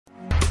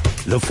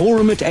The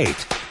Forum at 8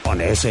 on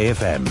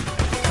SAFM.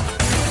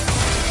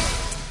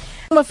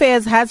 Home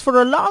Affairs has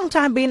for a long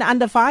time been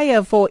under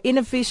fire for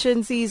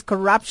inefficiencies,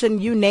 corruption,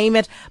 you name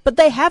it, but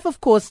they have of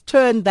course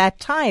turned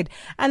that tide.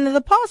 And in the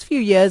past few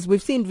years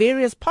we've seen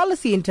various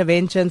policy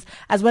interventions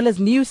as well as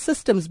new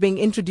systems being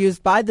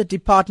introduced by the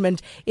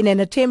department in an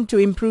attempt to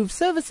improve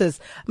services.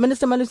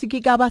 Minister Malusi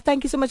Gigaba,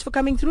 thank you so much for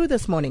coming through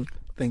this morning.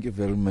 Thank you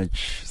very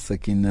much,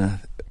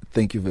 Sakina.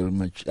 Thank you very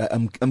much.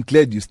 I'm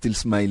glad you're still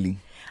smiling.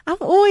 I'm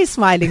always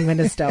smiling,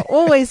 Minister,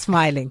 always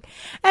smiling.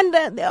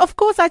 And of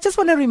course, I just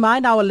want to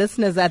remind our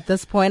listeners at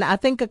this point, I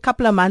think a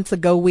couple of months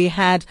ago we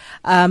had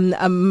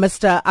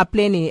Mr.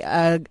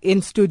 Apleni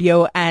in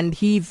studio, and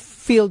he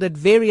fielded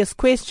various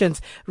questions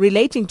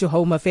relating to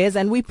Home Affairs,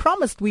 and we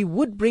promised we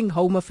would bring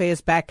Home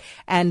Affairs back,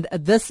 and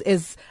this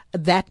is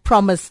that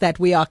promise that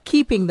we are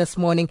keeping this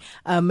morning.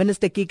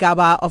 Minister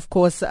Gigaba, of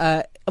course,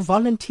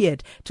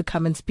 volunteered to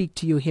come and speak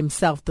to you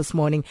himself this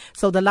morning.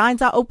 So the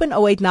lines are open,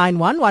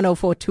 0891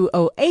 104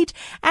 208.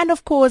 And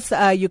of course,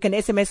 you can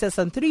SMS us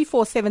on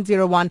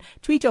 34701,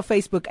 tweet or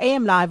Facebook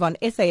AM Live on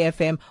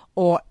SAFM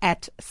or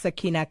at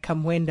Sakina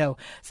Kamwendo.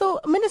 So,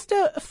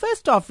 Minister,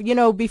 first off,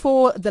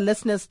 before the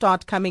listeners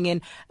start coming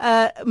in,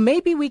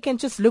 maybe we can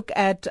just look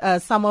at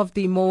some of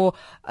the more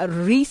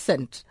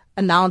recent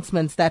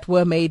announcements that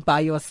were made by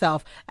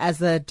yourself as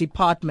a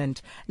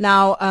department.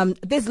 Now,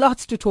 there's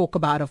lots to talk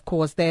about, of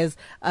course. There's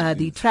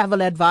the travel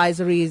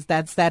advisories,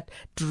 that's that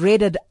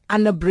dreaded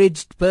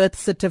unabridged birth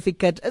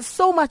certificate.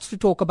 So much to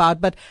talk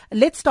about, but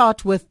let's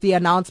start with the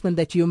announcement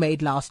that you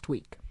made last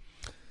week.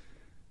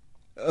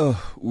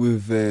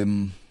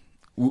 We're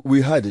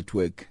hard at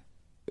work.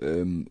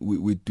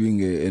 We're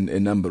doing a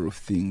number of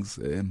things.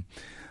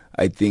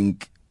 I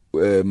think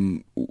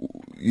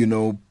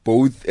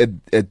both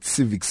at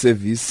civic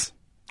service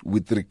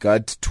with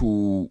regard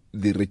to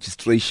the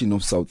registration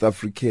of South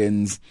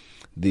Africans,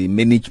 the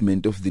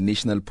management of the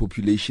National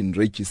Population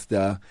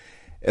Register,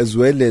 as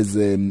well as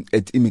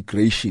at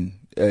immigration.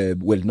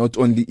 Not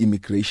only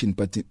immigration,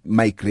 but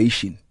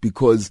migration,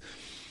 because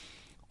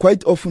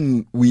quite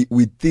often we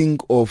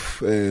think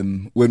of,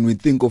 when we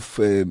think of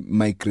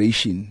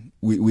migration,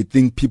 we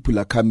think people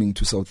are coming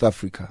to South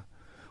Africa.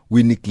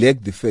 We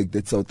neglect the fact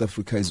that South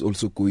Africa is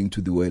also going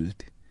to the world,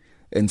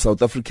 and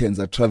South Africans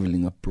are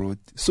traveling abroad.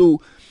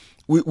 So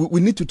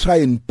we need to try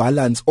and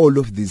balance all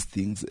of these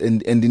things,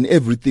 and in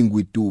everything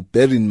we do,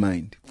 bear in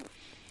mind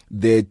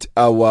that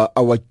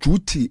our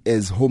duty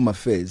as Home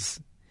Affairs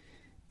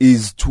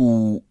is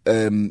to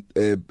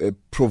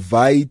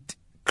provide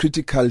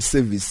critical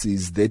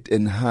services that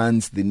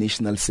enhance the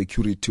national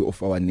security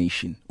of our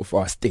nation, of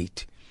our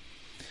state.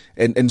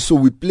 And so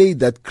we play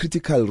that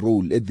critical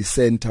role at the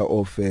center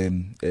of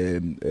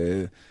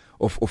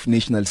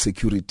national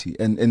security.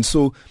 And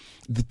so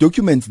the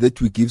documents that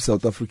we give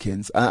South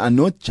Africans are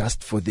not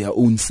just for their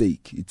own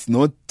sake. It's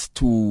not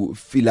to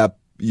fill up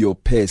your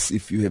purse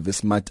if you have a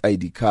smart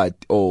ID card,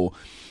 or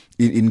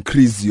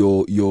increase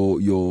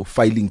your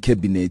filing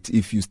cabinet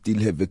if you still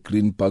have a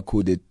green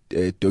barcoded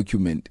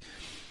document.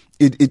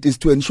 It is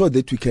to ensure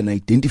that we can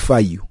identify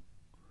you.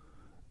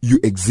 You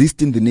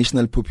exist in the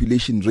National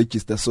Population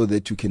Register so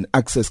that you can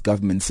access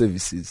government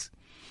services,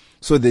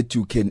 so that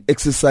you can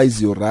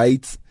exercise your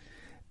rights,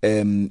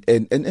 and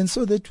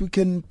so that we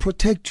can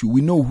protect you.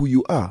 We know who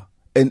you are.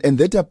 And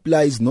that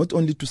applies not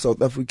only to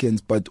South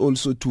Africans, but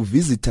also to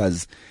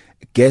visitors,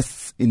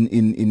 guests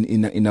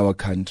in our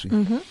country.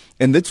 Mm-hmm.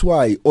 And that's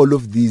why all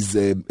of these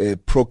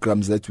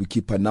programs that we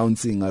keep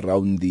announcing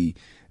around the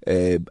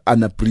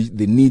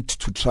need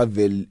to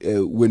travel,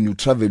 when you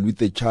travel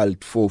with a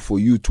child, for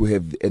you to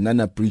have an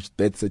unabridged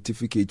birth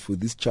certificate for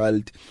this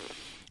child.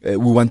 We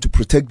want to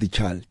protect the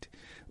child.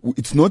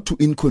 It's not to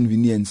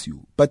inconvenience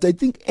you, but I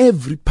think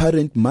every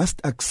parent must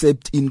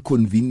accept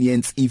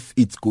inconvenience if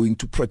it's going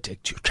to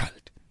protect your child.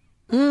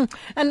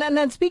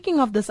 And speaking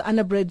of this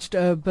unabridged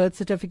birth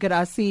certificate,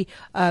 I see,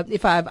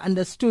 if I've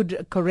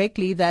understood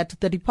correctly, that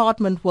the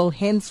department will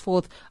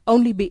henceforth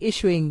only be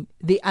issuing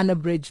the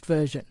unabridged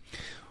version.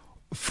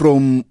 For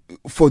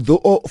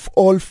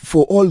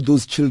all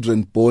those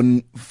children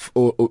born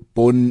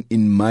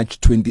in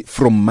March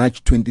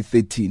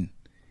 2013,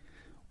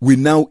 we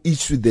now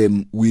issue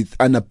them with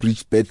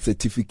unabridged birth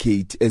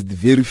certificate as the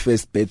very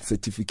first birth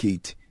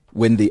certificate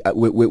when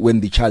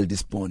the child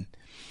is born,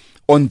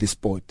 on the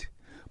spot.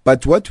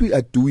 But what we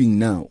are doing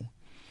now,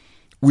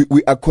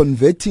 we are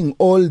converting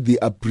all the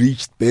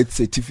abridged birth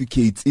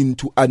certificates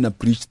into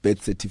unabridged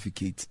birth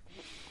certificates.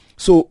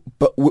 So,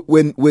 but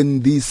when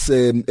this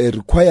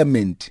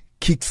requirement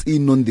kicks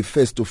in on the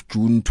 1st of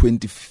June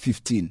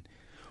 2015,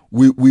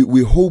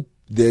 we hope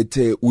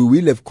that we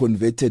will have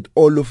converted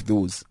all of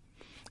those,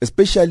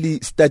 especially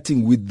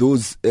starting with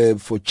those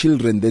for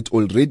children that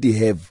already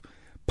have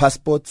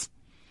passports,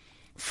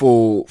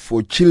 for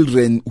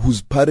children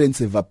whose parents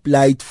have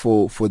applied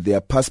for their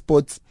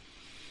passports.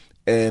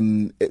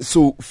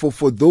 So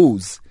for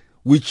those,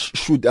 which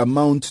should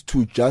amount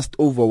to just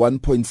over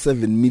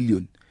 1.7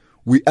 million,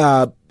 we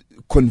are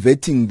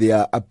converting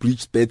their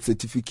abridged birth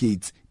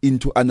certificates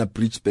into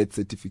unabridged birth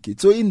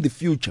certificates. So in the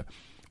future,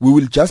 we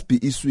will just be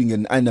issuing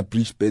an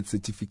unabridged birth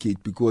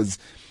certificate because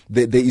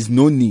there is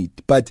no need.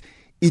 But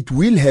it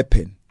will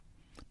happen,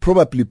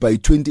 probably by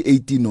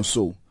 2018 or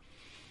so,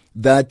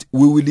 that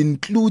we will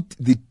include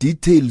the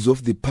details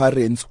of the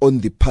parents on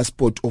the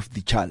passport of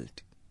the child.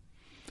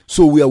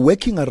 So we are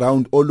working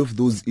around all of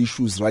those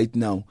issues right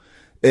now.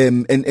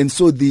 And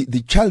so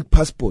the child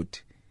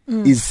passport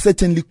is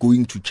certainly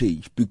going to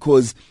change,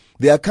 because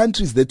there are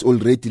countries that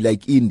already,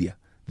 like India,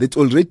 that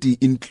already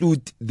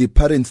include the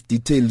parents'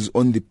 details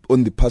on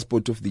the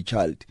passport of the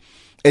child.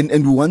 And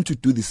we want to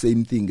do the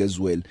same thing as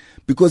well,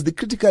 because the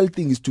critical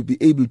thing is to be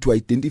able to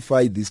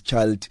identify this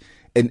child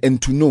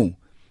and to know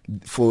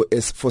for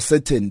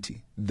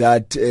certainty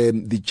that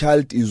the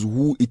child is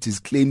who it is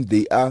claimed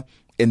they are,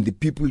 and the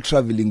people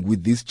traveling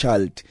with this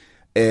child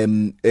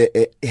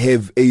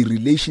have a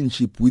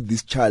relationship with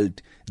this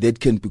child that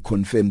can be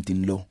confirmed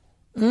in law.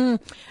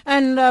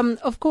 And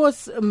of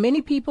course,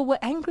 many people were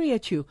angry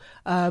at you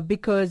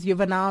because you've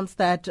announced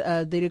that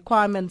the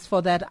requirements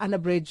for that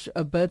unabridged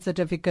birth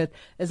certificate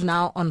is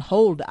now on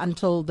hold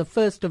until the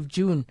 1st of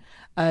June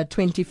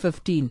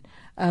 2015.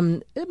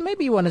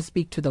 Maybe you want to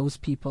speak to those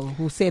people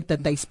who said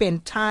that they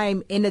spent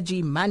time,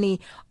 energy, money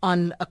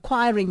on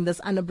acquiring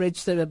this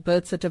unabridged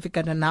birth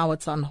certificate, and now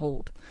it's on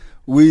hold.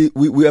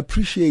 We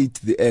appreciate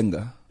the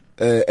anger,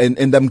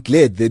 and I'm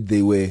glad that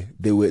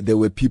there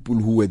were people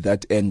who were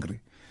that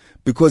angry.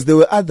 Because there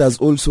were others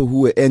also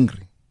who were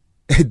angry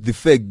at the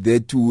fact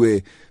that we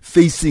were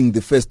facing the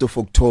 1st of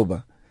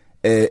October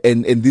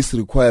and this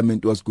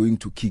requirement was going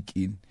to kick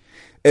in.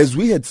 As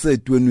we had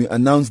said when we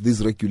announced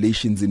these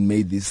regulations in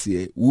May this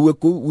year, we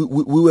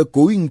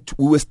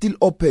were still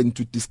open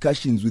to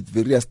discussions with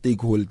various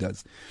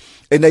stakeholders.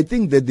 And I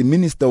think that the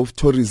Minister of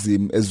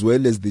Tourism, as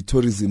well as the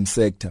tourism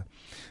sector,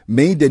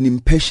 made an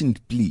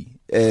impassioned plea.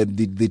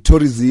 The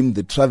tourism,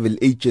 the travel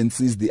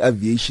agencies, the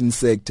aviation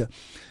sector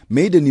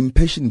made an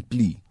impassioned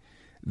plea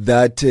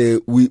that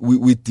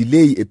we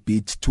delay a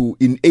bit to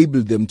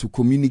enable them to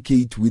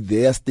communicate with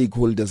their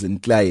stakeholders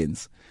and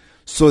clients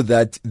so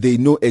that they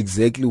know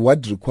exactly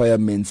what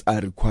requirements are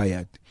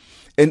required.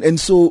 And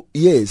so,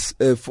 yes,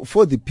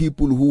 for the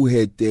people who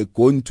had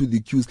gone to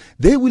the queues,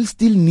 they will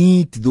still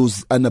need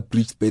those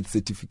unabridged birth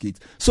certificates.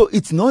 So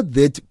it's not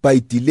that by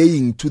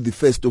delaying to the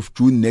 1st of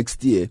June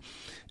next year,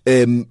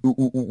 come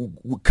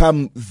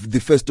the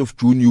 1st of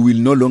June, you will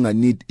no longer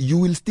need, you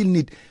will still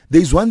need.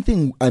 There is one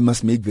thing I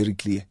must make very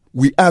clear.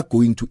 We are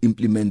going to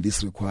implement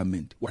this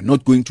requirement. We're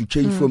not going to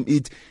change from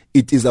it.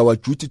 It is our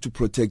duty to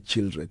protect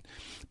children.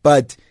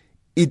 But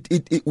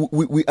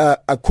we are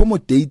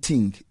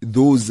accommodating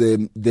those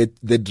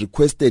that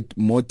requested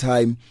more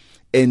time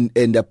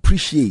and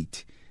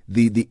appreciate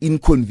the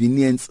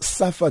inconvenience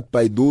suffered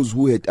by those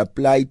who had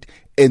applied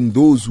and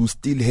those who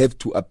still have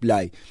to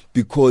apply.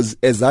 Because,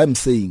 as I'm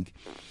saying,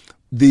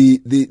 the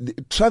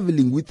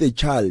traveling with a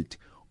child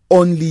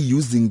only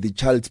using the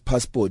child's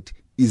passport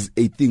is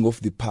a thing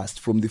of the past.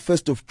 From the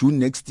 1st of June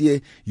next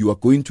year, you are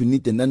going to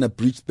need an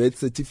unabridged birth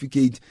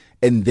certificate,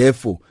 and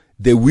therefore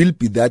there will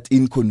be that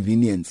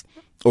inconvenience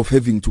of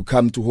having to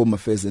come to Home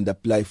Affairs and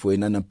apply for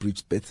an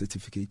unabridged birth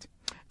certificate.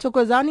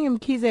 Tokozani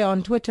Mkize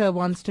on Twitter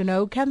wants to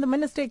know, can the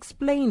minister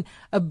explain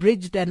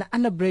abridged and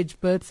unabridged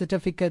birth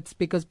certificates?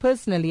 Because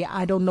personally,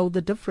 I don't know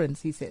the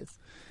difference, he says.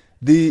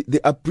 The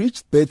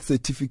abridged birth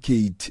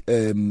certificate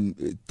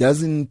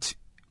doesn't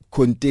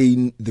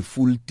contain the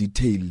full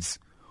details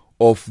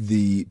of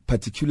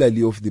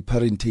particularly of the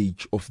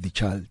parentage of the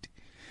child.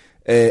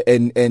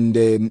 And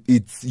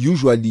it's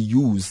usually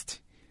used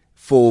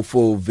for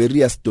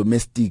various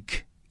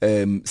domestic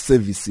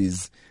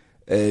services.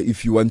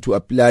 If you want to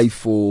apply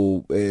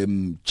for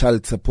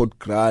child support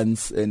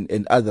grants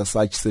and other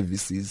such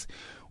services,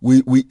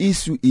 we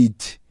issue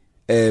it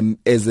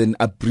as an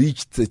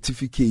abridged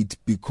certificate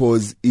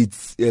because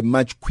it's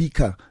much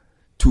quicker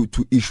to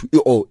issue,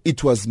 or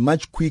it was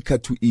much quicker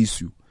to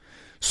issue.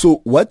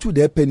 So what would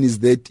happen is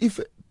that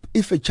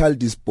if a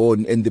child is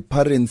born and the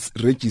parents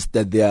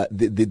register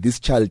this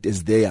child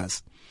as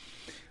theirs,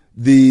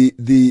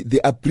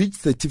 the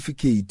abridged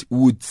certificate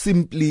would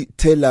simply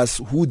tell us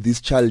who this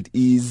child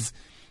is.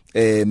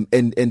 And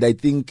I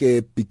think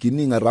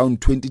beginning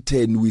around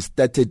 2010, we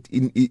started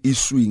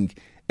issuing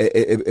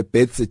a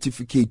birth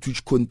certificate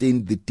which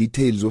contained the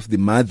details of the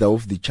mother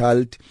of the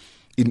child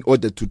in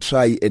order to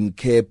try and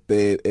curb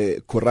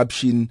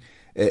corruption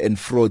and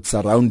fraud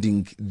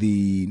surrounding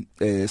the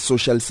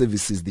social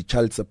services, the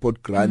child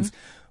support grants.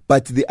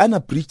 But the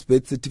unabridged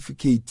birth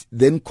certificate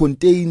then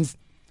contains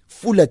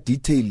fuller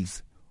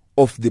details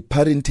of the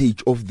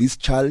parentage of this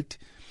child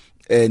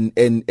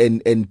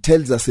and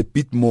tells us a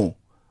bit more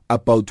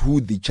about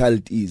who the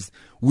child is.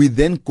 We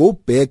then go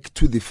back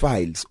to the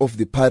files of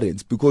the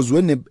parents, because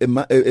when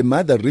a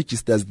mother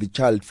registers the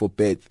child for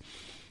birth,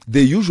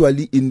 they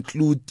usually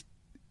include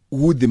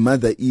who the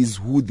mother is,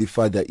 who the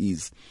father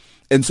is.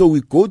 And so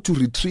we go to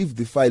retrieve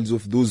the files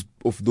of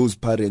those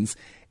parents,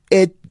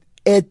 add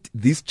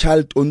this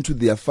child onto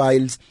their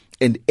files,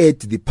 and add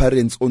the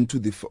parents onto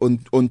the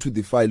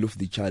file of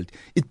the child.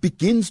 It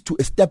begins to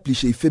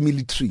establish a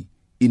family tree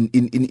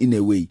in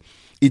a way.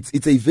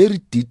 it's a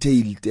very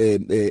detailed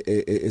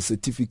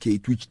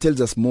certificate which tells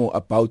us more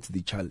about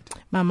the child.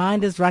 My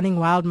mind is running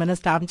wild,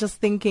 Minister. I'm just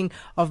thinking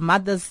of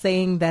mothers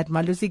saying that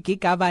Malusi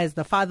Gigaba is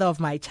the father of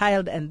my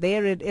child, and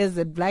there it is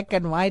in black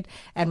and white,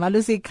 and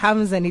Malusi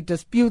comes and he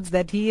disputes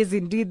that he is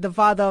indeed the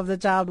father of the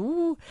child.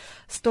 Ooh,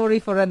 story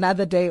for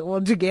another day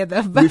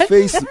altogether. But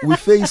we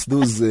face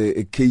those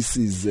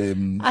cases.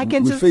 I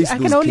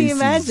can only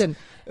imagine.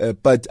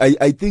 But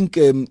I think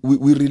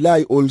we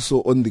rely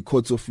also on the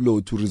courts of law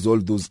to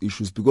resolve those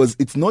issues, because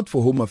it's not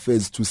for Home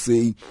Affairs to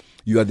say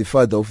you are the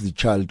father of the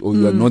child or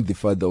you are not the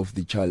father of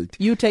the child.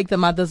 You take the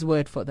mother's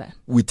word for that.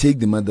 We take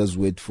the mother's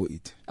word for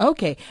it.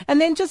 Okay. And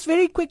then just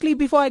very quickly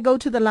before I go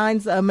to the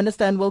lines,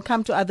 Minister, and we'll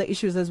come to other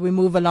issues as we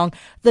move along,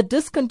 the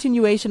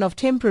discontinuation of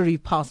temporary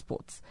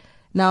passports.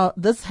 Now,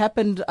 this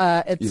happened,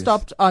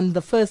 stopped on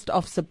the 1st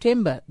of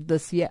September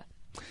this year.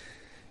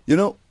 You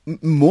know,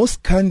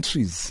 most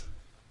countries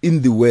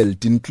in the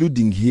world,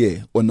 including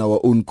here on our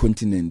own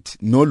continent,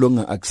 no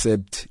longer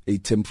accept a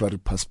temporary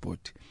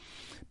passport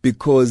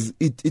because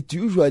it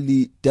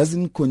usually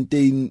doesn't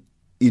contain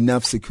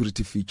enough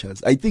security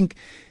features. I think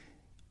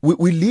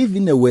we live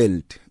in a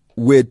world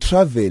where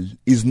travel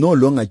is no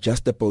longer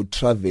just about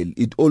travel.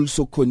 It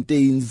also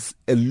contains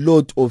a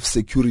lot of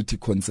security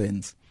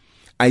concerns.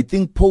 I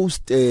think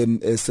post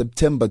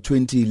September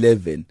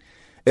 2011,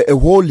 a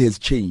whole has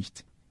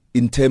changed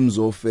in terms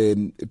of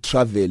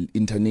travel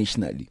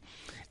internationally.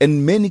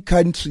 And many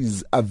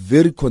countries are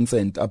very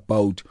concerned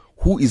about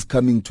who is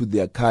coming to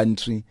their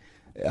country,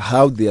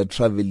 how they are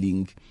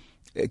traveling.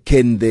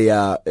 Can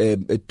their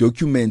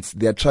documents,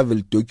 their travel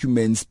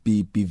documents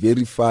be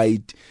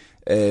verified?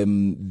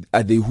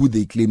 Are they who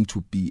they claim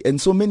to be?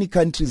 And so many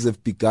countries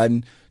have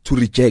begun to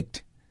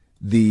reject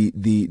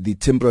the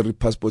temporary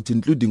passport,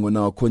 including on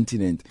our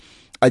continent.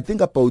 I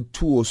think about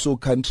 2 or so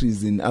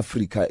countries in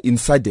Africa, in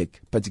SADC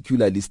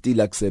particularly,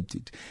 still accept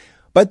it.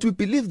 But we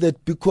believe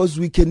that because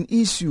we can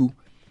issue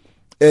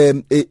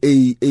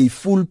a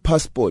full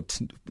passport,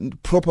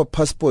 proper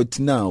passport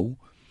now,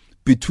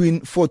 between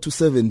 4 to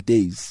 7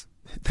 days,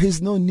 there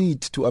is no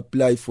need to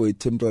apply for a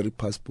temporary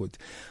passport.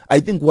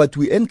 I think what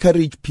we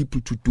encourage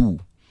people to do,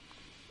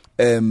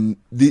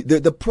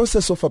 the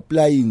process of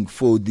applying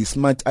for the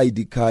smart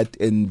ID card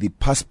and the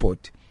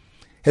passport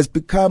has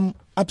become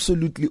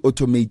absolutely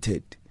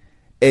automated,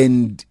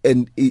 and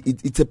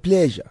it's a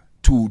pleasure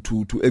to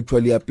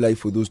actually apply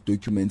for those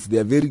documents. They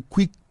are very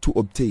quick to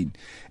obtain.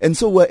 And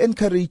so we're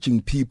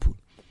encouraging people,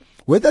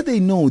 whether they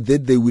know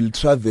that they will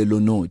travel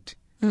or not,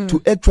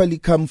 to actually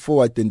come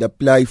forward and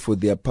apply for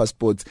their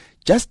passports.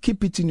 Just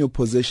keep it in your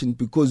possession,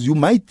 because you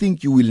might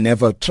think you will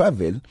never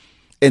travel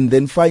and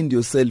then find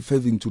yourself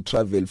having to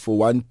travel for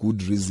one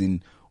good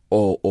reason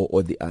or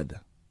the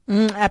other.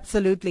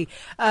 Absolutely.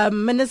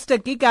 Minister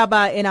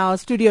Gigaba in our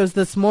studios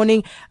this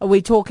morning.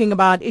 We're talking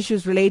about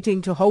issues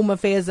relating to Home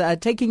Affairs,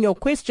 taking your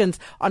questions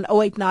on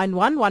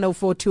 0891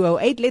 104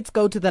 208. Let's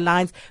go to the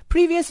lines.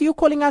 Previous, you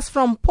calling us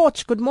from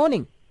Porch. Good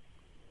morning.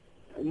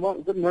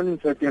 Good morning,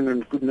 sir,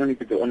 and good morning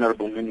to the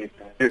Honorable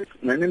Minister. Yes,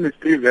 my name is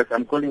Previous.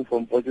 I'm calling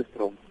from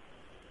Potchefstroom.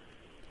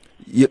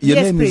 Your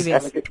yes, name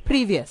Previous. is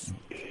Previous.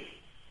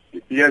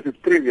 Yes, it's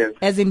Previous.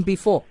 As in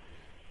before.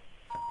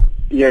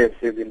 Yes,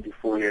 as in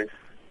before, yes.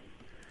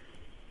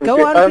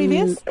 Go on,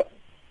 Previous.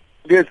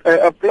 Yes, I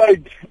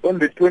applied on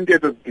the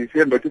 20th of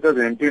December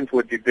 2010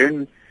 for the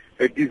then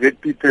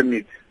DZP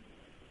permit.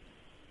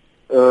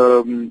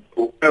 When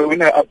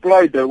I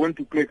applied, I went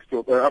to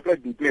Plexstop. I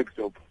applied in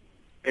Plexstop,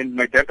 and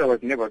my data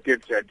was never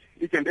captured.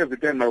 Each and every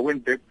time I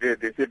went back there,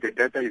 they said the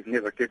data is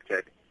never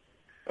captured.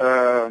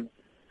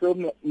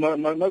 So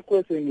my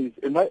question is,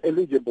 am I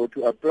eligible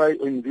to apply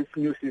in this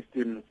new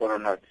system or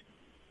not?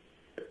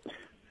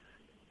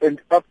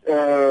 And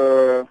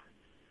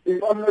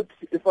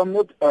if I'm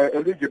not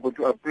eligible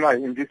to apply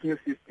in this new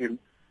system,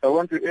 I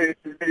want to lay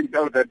it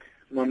out that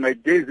my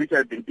days which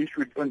have been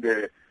issued on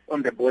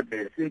the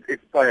border since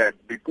expired,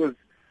 because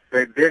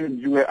by then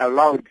you were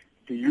allowed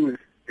to use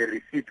the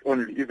receipt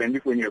only, even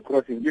if when you're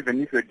crossing,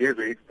 even if your days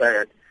were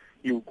expired,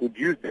 you could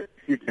use the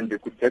receipt and they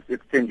could just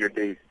extend your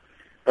days.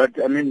 But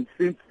I mean,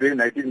 since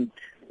then I didn't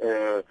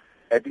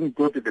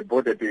go to the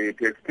border to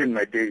extend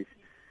my days.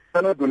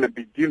 Are not going to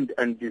be deemed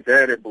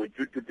undesirable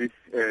due to this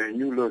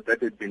new laws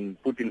that have been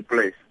put in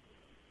place.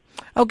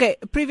 Okay,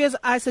 Previous,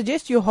 I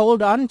suggest you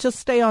hold on. Just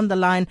stay on the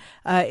line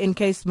in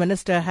case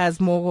Minister has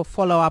more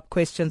follow-up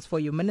questions for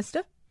you.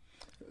 Minister?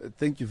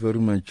 Thank you very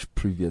much,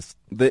 Previous.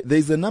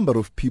 There's a number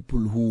of people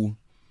who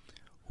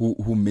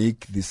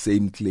make the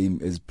same claim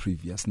as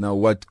Previous. Now,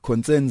 what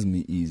concerns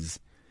me is,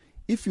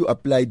 if you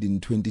applied in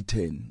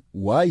 2010,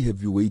 why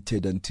have you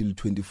waited until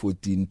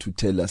 2014 to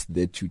tell us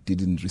that you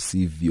didn't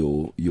receive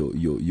your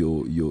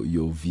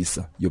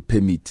visa, your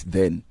permit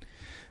then?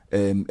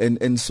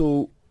 And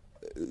so,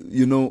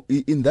 you know,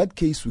 in that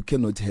case, we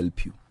cannot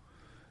help you.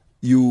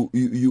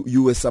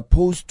 You were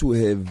supposed to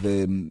have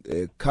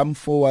come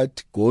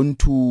forward, gone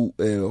to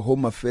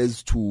Home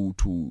Affairs to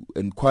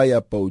inquire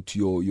about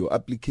your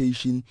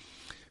application,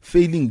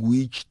 failing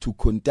which to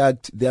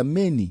contact. There are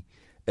many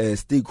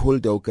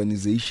stakeholder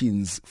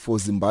organizations for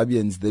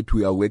Zimbabweans that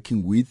we are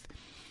working with.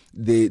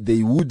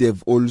 They would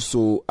have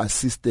also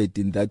assisted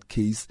in that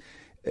case.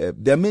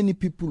 There are many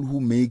people who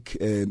make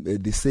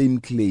the same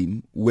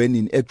claim when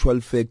in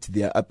actual fact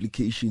their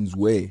applications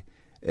were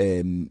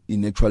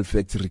in actual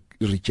fact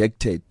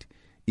rejected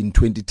in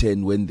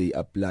 2010 when they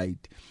applied.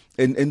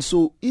 And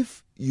so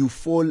if you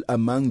fall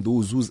among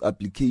those whose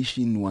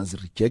application was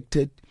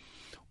rejected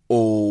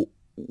or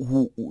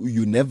who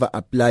you never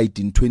applied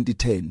in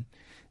 2010,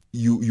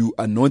 you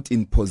are not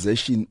in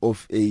possession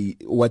of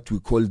what we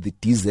call the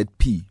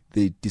DZP,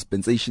 the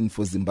Dispensation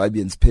for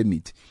Zimbabweans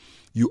permit.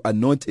 You are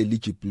not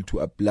eligible to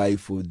apply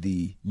for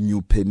the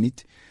new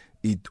permit.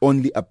 It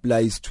only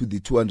applies to the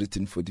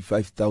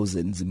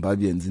 245,000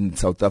 Zimbabweans in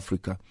South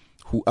Africa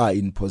who are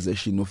in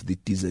possession of the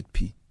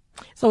DZP.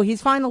 So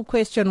his final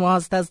question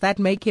was, does that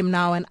make him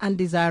now an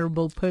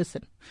undesirable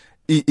person?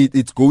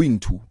 It's going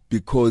to,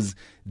 because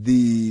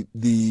the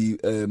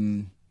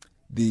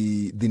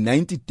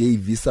 90-day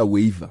visa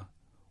waiver,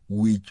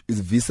 which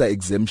is visa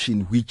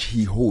exemption, which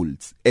he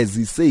holds, as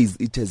he says,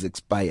 it has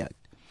expired.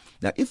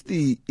 Now, if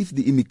the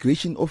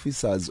immigration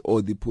officers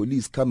or the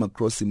police come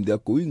across him, they are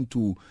going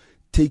to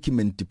take him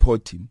and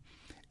deport him.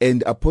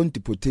 And upon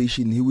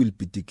deportation, he will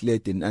be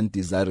declared an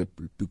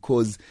undesirable,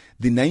 because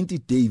the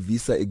 90-day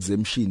visa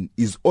exemption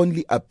is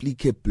only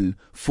applicable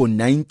for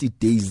 90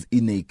 days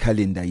in a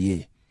calendar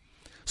year.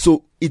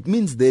 So it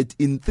means that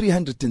in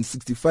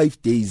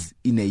 365 days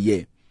in a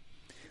year,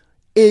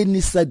 any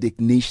SADC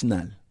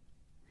national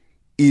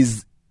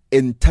is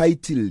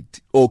entitled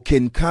or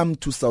can come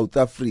to South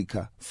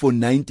Africa for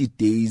 90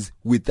 days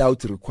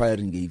without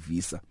requiring a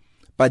visa.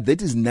 But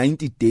that is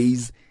 90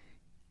 days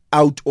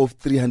out of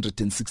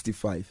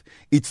 365.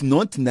 It's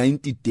not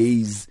 90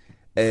 days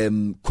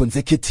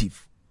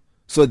consecutive,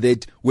 so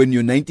that when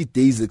your 90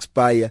 days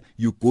expire,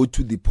 you go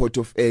to the port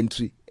of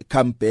entry,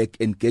 come back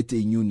and get a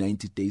new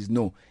 90 days.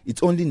 No,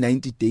 it's only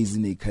 90 days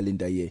in a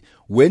calendar year.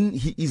 When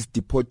he is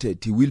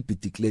deported, he will be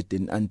declared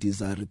an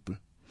undesirable.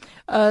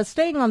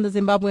 Staying on the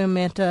Zimbabwean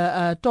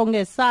matter,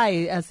 Tonge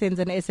Sai sends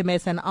an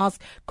SMS and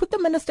asks, could the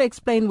minister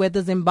explain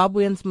whether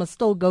Zimbabweans must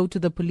still go to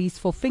the police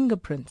for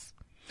fingerprints?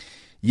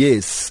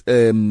 Yes,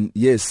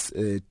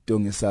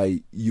 Tonge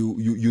Sai,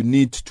 you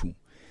need to.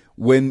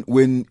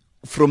 When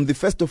from the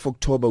 1st of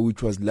October,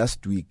 which was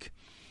last week,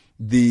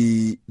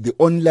 the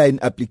online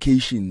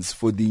applications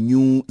for the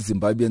new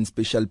Zimbabwean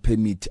special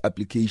permit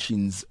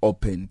applications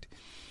opened,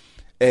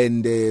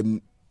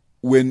 and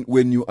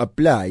when you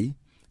apply,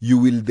 you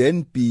will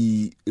then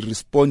be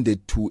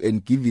responded to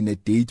and given a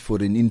date for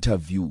an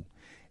interview,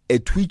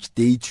 at which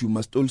date you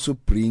must also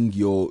bring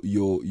your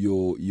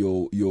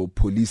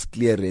police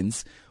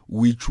clearance,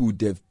 which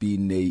would have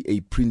been a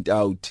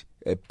printout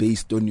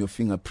based on your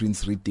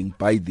fingerprints reading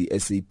by the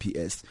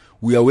SAPS.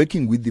 We are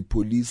working with the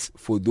police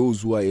for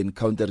those who are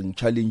encountering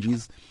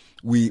challenges.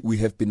 We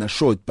have been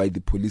assured by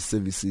the police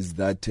services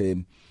that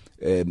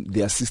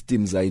their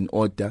systems are in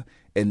order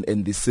and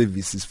the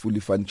service is fully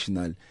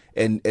functional.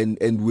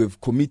 And we have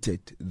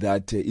committed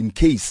that in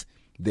case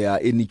there are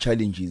any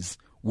challenges,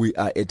 we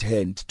are at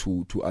hand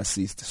to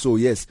assist. So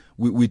yes,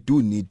 we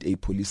do need a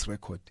police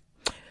record.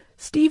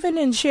 Stephen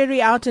and Sherry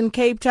out in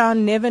Cape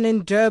Town, Nevin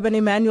in Durban,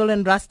 Emmanuel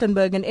in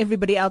Rustenburg, and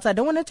everybody else. I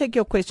don't want to take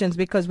your questions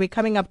because we're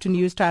coming up to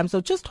news time.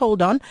 So just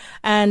hold on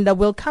and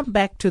we'll come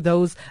back to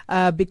those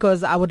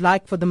because I would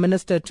like for the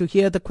minister to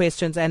hear the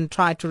questions and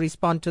try to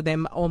respond to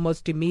them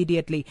almost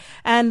immediately.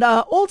 And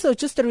also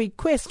just a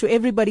request to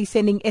everybody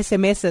sending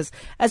SMSs,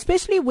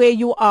 especially where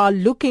you are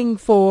looking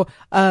for,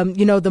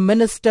 the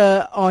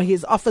minister or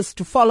his office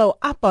to follow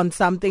up on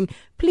something.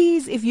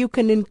 Please, if you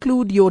can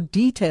include your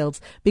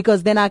details,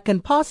 because then I can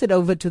pass it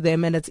over to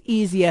them and it's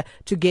easier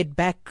to get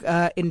back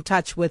in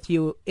touch with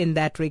you in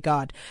that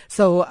regard.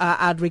 So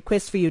I'd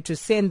request for you to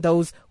send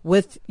those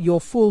with your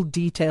full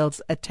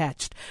details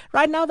attached.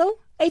 Right now, though,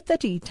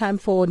 8:30, time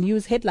for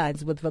news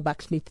headlines with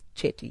Vabakshmi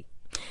Chetty.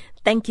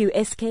 Thank you,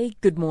 SK.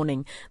 Good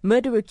morning.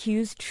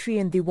 Murder-accused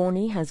Shrien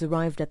Ndiwoni has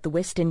arrived at the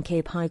Western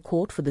Cape High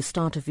Court for the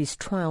start of his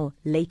trial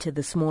later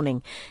this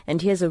morning.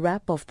 And here's a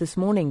wrap of this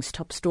morning's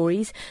top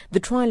stories. The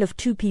trial of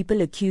two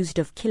people accused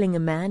of killing a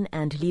man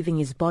and leaving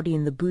his body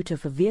in the boot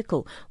of a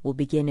vehicle will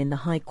begin in the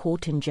High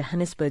Court in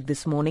Johannesburg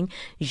this morning.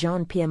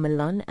 Jean-Pierre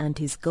Milan and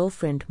his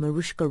girlfriend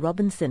Marushka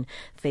Robinson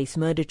face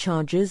murder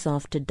charges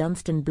after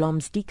Dunstan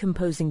Blom's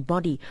decomposing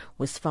body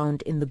was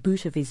found in the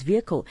boot of his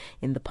vehicle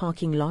in the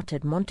parking lot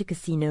at Monte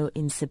Casino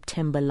in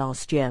September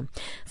last year.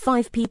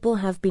 5 people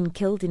have been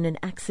killed in an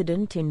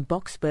accident in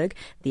Boksburg.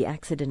 The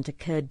accident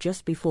occurred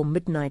just before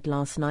midnight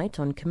last night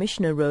on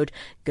Commissioner Road,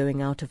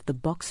 going out of the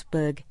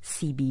Boksburg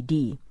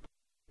CBD.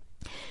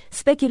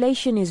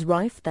 Speculation is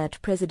rife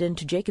that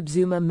President Jacob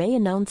Zuma may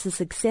announce a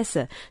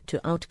successor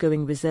to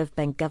outgoing Reserve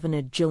Bank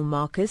Governor Jill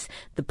Marcus.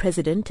 The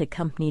president,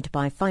 accompanied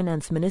by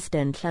Finance Minister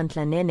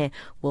Nhlanhla Nene,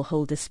 will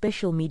hold a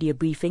special media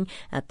briefing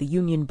at the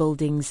Union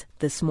Buildings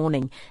this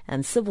morning.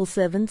 And civil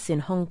servants in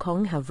Hong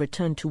Kong have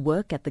returned to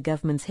work at the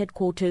government's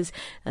headquarters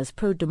as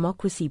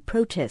pro-democracy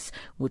protests,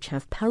 which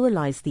have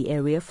paralyzed the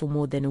area for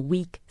more than a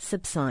week,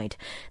 subside.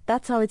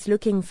 That's how it's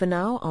looking for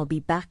now. I'll be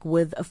back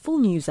with a full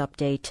news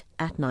update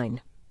at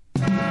 9.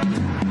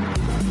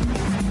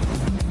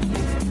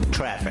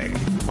 Traffic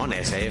on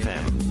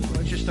SAFM.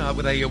 Let's just start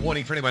with a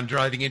warning for anyone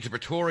driving into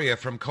Pretoria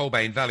from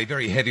Colbane Valley.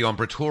 Very heavy on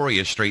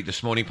Pretoria Street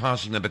this morning,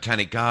 passing the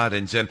Botanic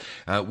Gardens,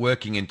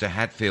 working into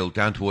Hatfield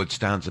down towards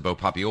Stounsville,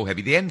 Puppy, all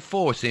heavy. The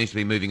N4 seems to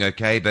be moving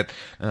okay, but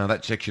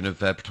that section of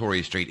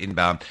Pretoria Street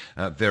inbound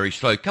very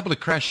slow. A couple of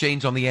crash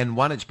scenes on the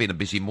N1. It's been a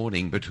busy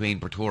morning between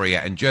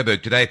Pretoria and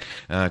Joburg today.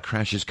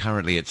 Crashes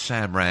currently at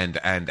Samrand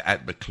and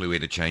at Maclew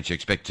interchange.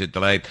 Expected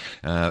delay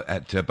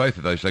at both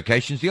of those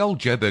locations. The old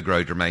Joburg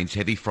Road remains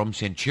heavy from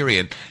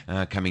Centurion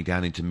coming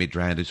down into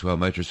Midrand as well.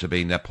 Motorists have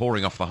been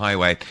pouring off the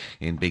highway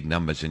in big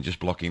numbers and just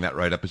blocking that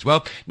road up as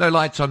well. No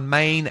lights on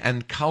Main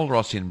and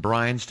Culross in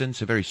Bryanston,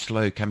 so very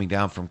slow coming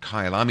down from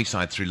Kyalami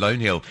side through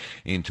Lone Hill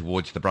in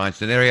towards the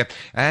Bryanston area.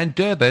 And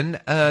Durban,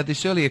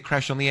 this earlier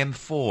crash on the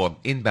M4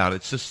 inbound.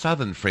 It's the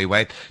Southern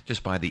Freeway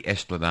just by the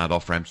Esplanade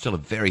off-ramp. Still a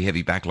very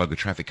heavy backlog of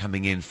traffic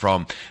coming in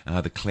from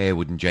the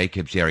Clarewood and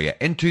Jacobs area.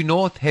 N2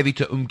 North, heavy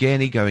to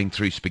Umgeni going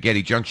through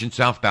Spaghetti Junction.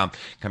 Southbound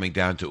coming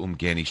down to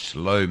Umgeni,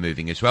 slow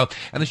moving as well.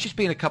 And there's just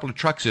been a couple of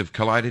trucks have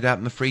collided out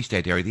in the Free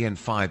State area, the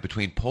N5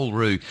 between Paul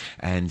Roo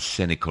and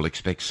Senecal.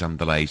 Expect some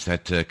delays.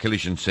 That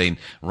collision scene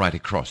right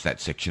across that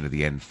section of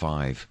the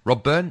N5.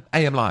 Rob Byrne,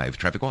 AM Live,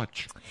 Traffic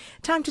Watch.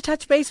 Time to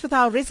touch base with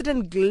our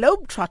resident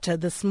globetrotter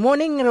this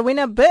morning,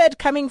 Rowena Bird,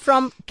 coming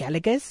from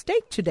Gallagher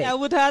Estate today. I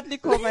would hardly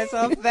call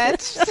myself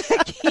that.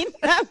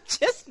 I'm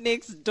just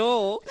next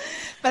door.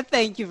 But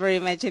thank you very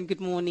much and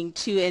good morning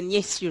too. And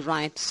yes, you're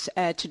right.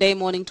 Today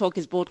Morning Talk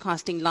is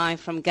broadcasting live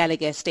from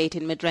Gallagher Estate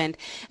in Midrand.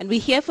 And we're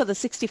here for the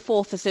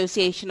 64th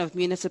Association of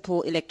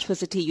Municipal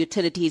Electricity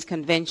Utilities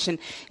Convention.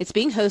 It's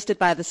being hosted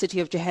by the City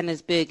of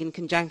Johannesburg in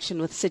conjunction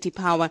with City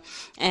Power.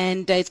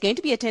 And it's going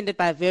to be attended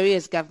by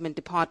various government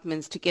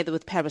departments together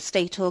with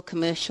parastatal,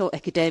 commercial,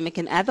 academic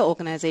and other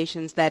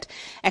organizations that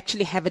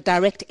actually have a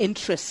direct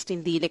interest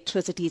in the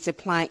electricity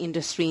supply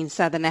industry in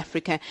Southern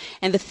Africa.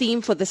 And the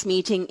theme for this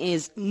meeting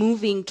is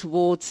moving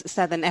towards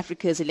Southern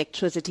Africa's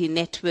electricity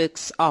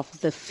networks of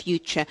the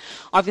future.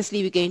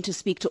 Obviously, we're going to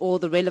speak to all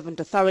the relevant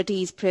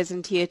authorities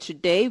present here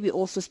today. We're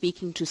also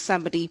speaking to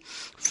somebody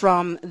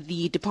from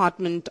the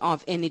Department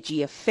of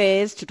Energy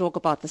Affairs to talk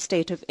about the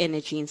state of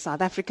energy in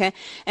South Africa.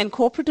 And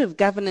Cooperative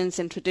Governance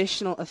and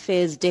Traditional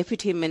Affairs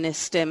Deputy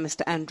Minister,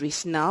 Mr.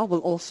 Andries Nel, will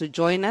also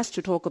join us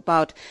to talk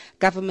about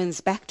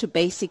government's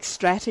back-to-basics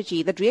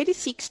strategy that really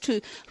seeks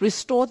to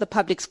restore the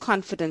public's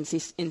confidence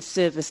in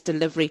service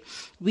delivery.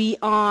 We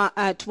are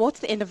towards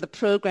the end of the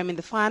program, in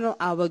the final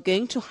hour,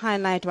 going to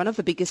highlight one of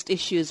the biggest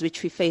issues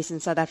which we face in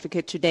South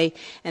Africa today,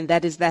 and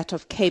that is that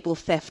of cable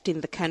theft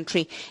in the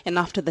country. And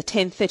after the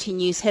 10:30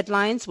 news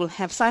headlines, we'll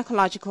have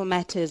psychological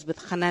matters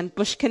with Hanan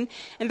Bushkin,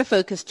 and the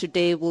focus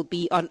today will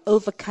be on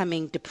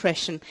overcoming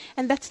depression.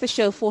 And that's the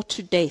show for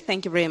today.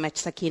 Thank you very much,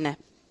 Sakina.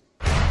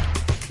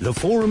 The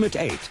Forum at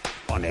 8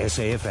 on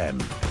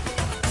SAFM.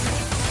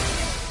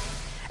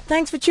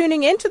 Thanks for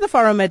tuning in to the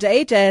Forum at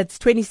 8. It's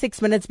 26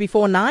 minutes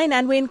before 9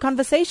 and we're in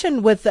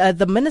conversation with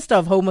the Minister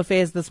of Home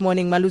Affairs this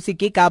morning, Malusi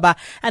Gigaba.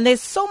 And there's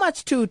so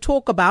much to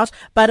talk about,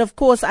 but of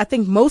course I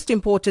think most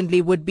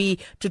importantly would be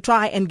to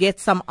try and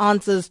get some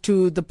answers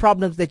to the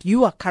problems that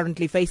you are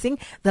currently facing.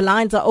 The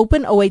lines are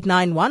open,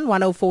 0891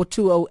 104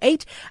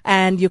 208,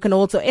 and you can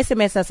also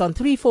SMS us on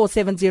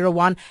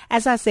 34701.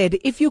 As I said,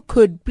 if you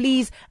could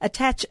please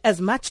attach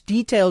as much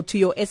detail to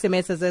your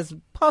SMSs as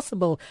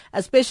possible,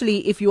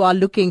 especially if you are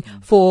looking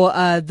for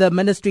the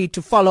ministry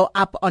to follow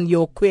up on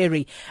your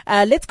query.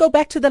 Let's go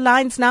back to the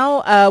lines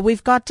now.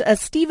 We've got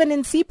Stephen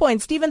in Sea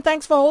Point. Stephen,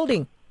 thanks for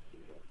holding.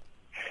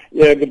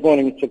 Yeah, good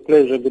morning. It's a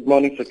pleasure. Good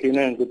morning,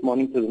 Sakina, and good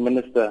morning to the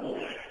Minister.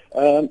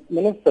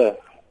 Minister,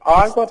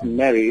 I got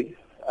married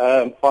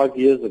 5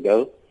 years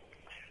ago,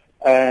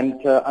 and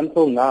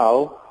until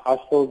now, I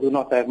still do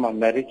not have my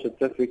marriage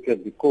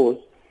certificate because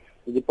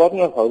the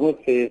Department of Home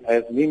Affairs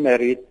has me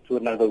married to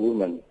another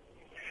woman.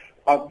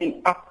 I've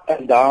been up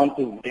and down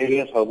to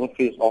various Home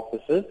Affairs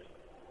offices,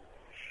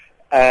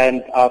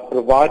 and I've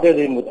provided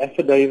them with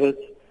affidavits.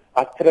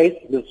 I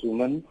traced this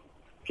woman.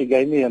 She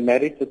gave me a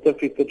marriage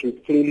certificate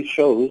which clearly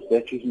shows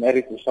that she's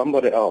married to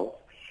somebody else.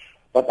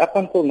 But up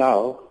until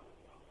now,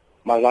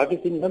 my life is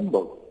in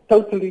limbo,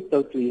 totally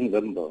in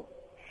limbo.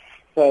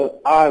 So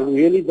I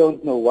really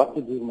don't know what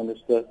to do,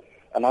 Minister,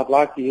 and I'd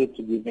like you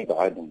to give me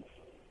guidance.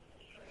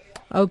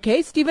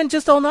 Okay, Stephen,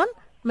 just hold on.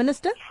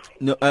 Minister?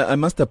 No, I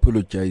must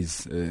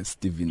apologize,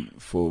 Stephen,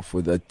 for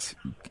that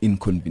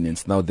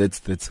inconvenience. Now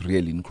that's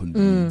real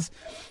inconvenience.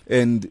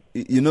 And,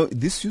 you know,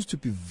 this used to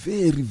be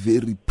very,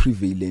 very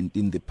prevalent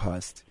in the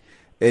past.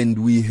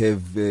 and we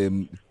have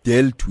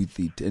dealt with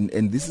it.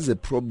 And this is a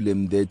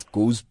problem that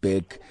goes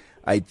back,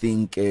 I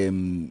think,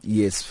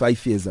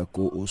 5 years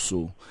ago or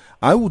so.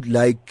 I would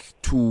like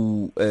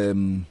to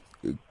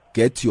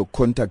get your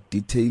contact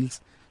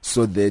details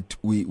so that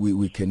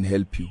we can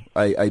help you.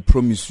 I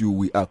promise you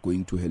we are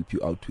going to help you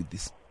out with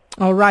this.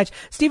 All right.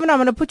 Stephen, I'm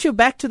going to put you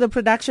back to the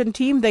production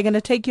team. They're going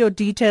to take your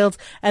details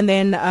and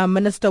then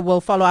Minister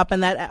will follow up on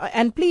that.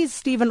 And please,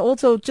 Stephen,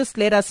 also just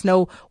let us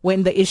know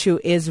when the issue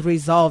is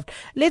resolved.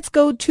 Let's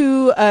go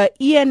to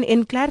Ian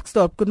in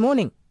Klerksdorp. Good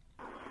morning.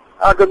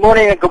 Good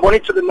morning, and good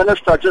morning to the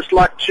Minister. I'd just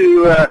like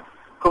to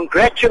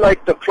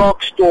congratulate the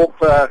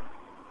Klerksdorp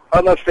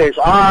Home Affairs.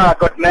 I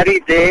got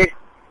married there.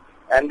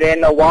 And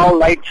then a while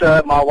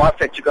later, my wife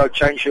had to go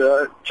change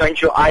her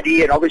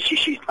ID, and obviously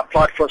she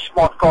applied for a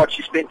smart card.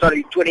 She spent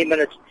only 20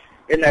 minutes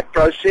in that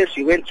process.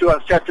 We went through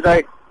on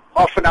Saturday,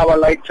 half an hour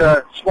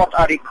later, smart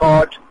ID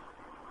card,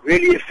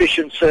 really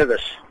efficient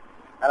service.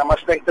 And I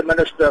must thank the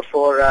Minister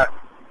for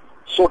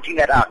sorting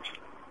that out.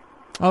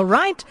 All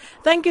right.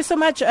 Thank you so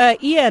much,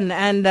 Ian.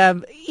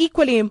 And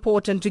equally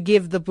important to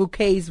give the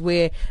bouquets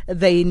where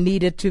they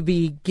needed to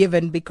be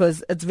given,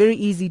 because it's very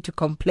easy to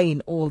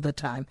complain all the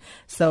time.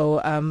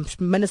 So,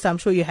 Minister, I'm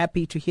sure you're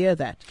happy to hear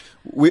that.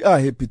 We are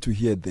happy to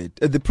hear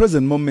that. At the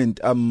present moment,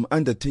 I'm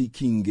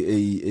undertaking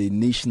a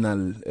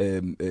national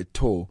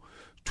tour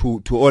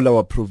to all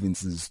our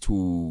provinces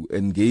to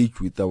engage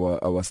with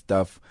our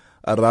staff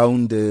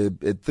around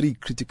 3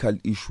 critical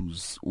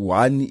issues.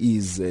 One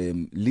is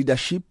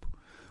leadership,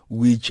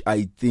 which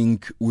I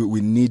think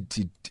we need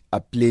it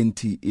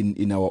plenty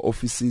in our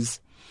offices.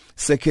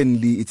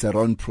 Secondly, it's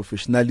around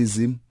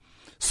professionalism,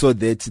 so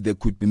that there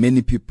could be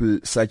many people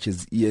such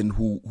as Ian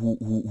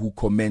who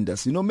commend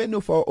us. You know, many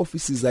of our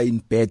offices are in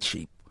bad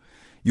shape.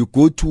 You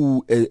go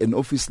to an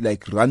office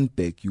like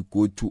Randburg, you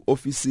go to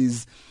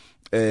offices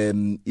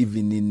even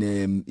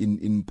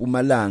in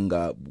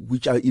Mpumalanga,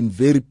 which are in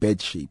very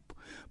bad shape.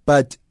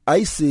 But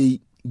I say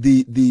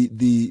the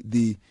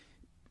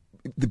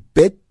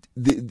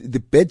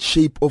bad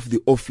shape of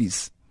the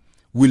office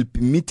will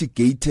be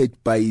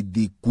mitigated by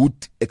the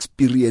good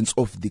experience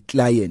of the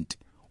client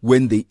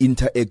when they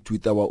interact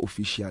with our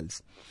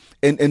officials.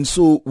 And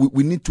so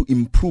we need to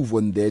improve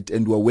on that,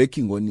 and we're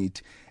working on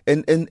it.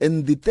 And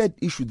the third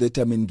issue that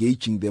I'm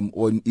engaging them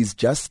on is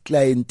just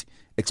client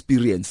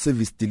experience,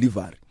 service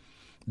delivery,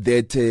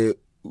 that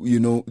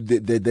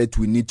that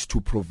we need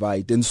to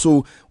provide. And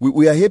so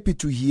we are happy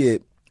to hear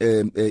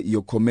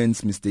your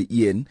comments, Mr.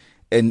 Ian.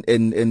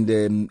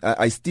 And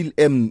I still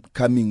am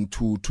coming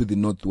to the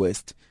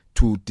Northwest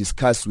to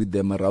discuss with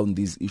them around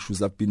these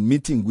issues. I've been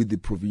meeting with the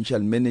provincial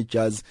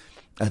managers.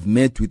 I've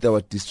met with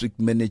our district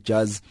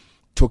managers,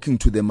 talking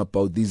to them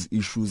about these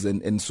issues.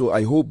 And so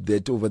I hope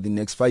that over the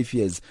next 5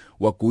 years,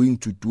 we're going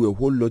to do a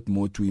whole lot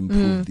more to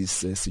improve this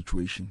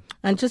situation.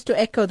 And just to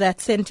echo that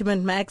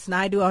sentiment, Max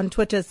Naidu on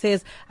Twitter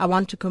says, I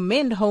want to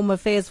commend Home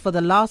Affairs for the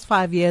last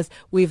 5 years.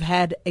 We've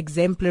had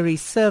exemplary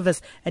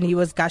service. And he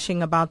was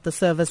gushing about the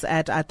service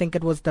at, I think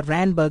it was the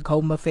Randburg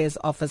Home Affairs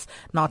office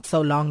not so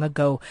long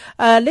ago.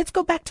 Let's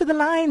go back to the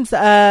lines.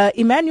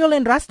 Emmanuel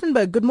in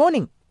Rustenburg, good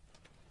morning.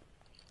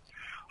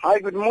 Hi,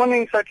 good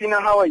morning, Sakina.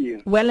 How are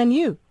you? Well, and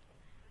you?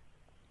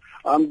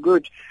 I'm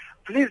good.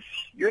 Please,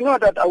 you know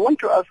that I want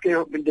to ask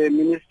the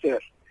minister.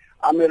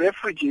 I'm a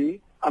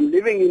refugee. I'm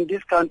living in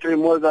this country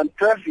more than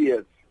 12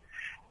 years.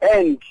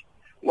 And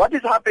what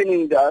is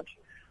happening that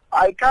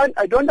I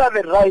don't have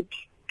a right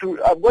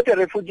to, I've got a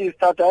refugee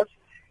status.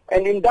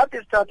 And in that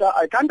status,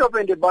 I can't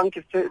open the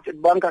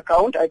bank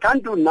account. I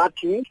can't do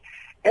nothing.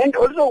 And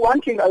also one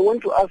thing I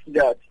want to ask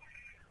that,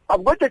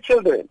 I've got the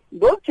children.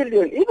 Those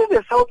children, either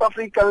the South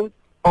Africans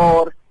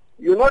or,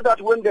 you know that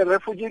when the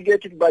refugee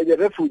get it by the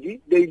refugee,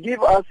 they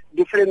give us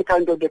different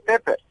kind of the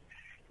paper.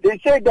 They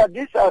say that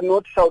these are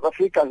not South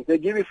Africans. They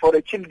give it for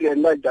the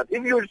children like that.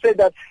 If you say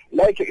that,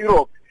 like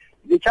Europe,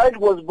 the child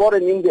was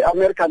born in the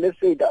America, let's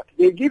say that.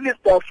 They give it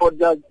that for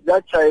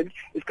that child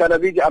is going to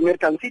be the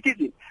American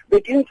citizen.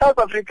 But in South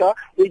Africa,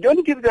 they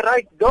don't give the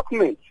right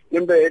documents,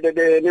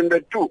 number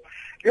 2.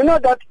 You know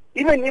that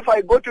even if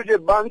I go to the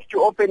bank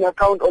to open an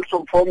account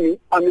also for me,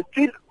 I'm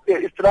still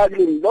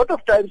struggling. A lot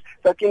of times,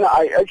 Sakina,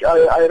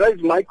 I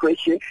raise my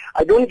question.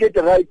 I don't get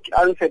the right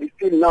answer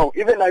still now.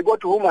 Even I go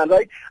to human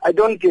rights, I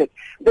don't get.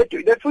 But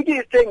the refugee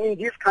is staying in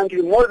this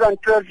country more than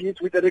 12 years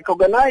with a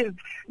recognized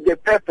the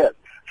paper.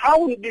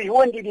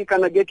 When did he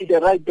can get the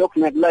right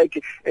document,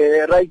 like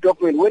right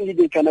document? When did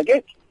they can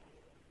get?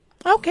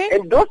 Okay.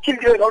 And those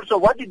children also,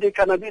 what did they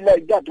can be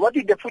like that? What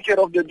is the future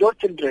of those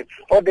children?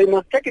 Or they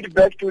must take it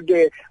back to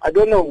the, I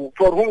don't know,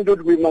 for whom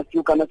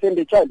you can send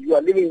the child. You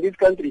are living in this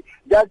country.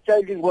 That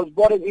child was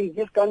born in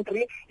this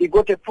country. He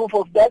got a proof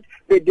of that.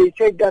 But they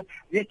say that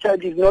this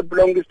child is not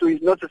belongs to,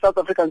 is not a South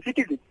African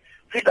citizen.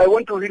 Please, I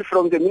want to hear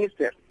from the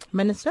minister.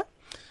 Minister?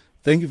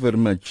 Thank you very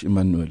much,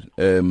 Emmanuel.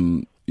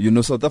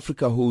 South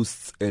Africa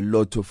hosts a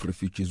lot of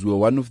refugees. We are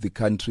one of the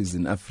countries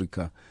in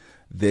Africa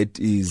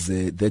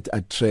that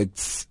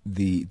attracts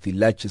the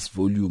largest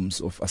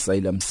volumes of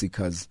asylum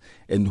seekers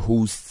and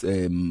hosts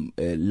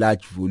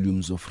large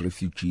volumes of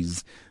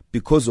refugees.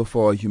 because of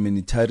our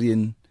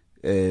humanitarian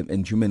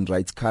and human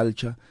rights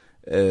culture,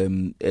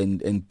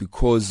 and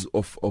because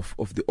of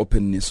the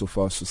openness of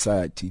our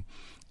society.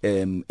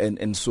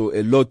 And so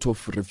a lot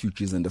of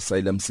refugees and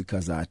asylum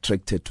seekers are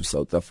attracted to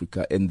South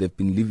Africa, and they've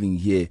been living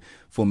here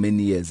for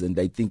many years. And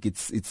I think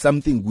it's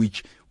something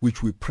which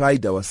we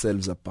pride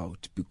ourselves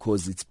about,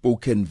 because it's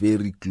spoken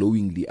very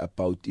glowingly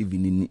about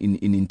even in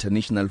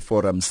international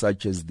forums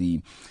such as the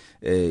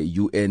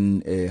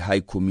UN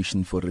High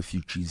Commission for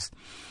Refugees.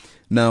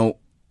 Now,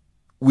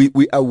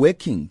 we are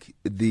working,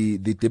 the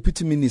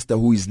Deputy Minister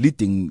who is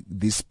leading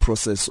this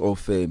process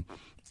of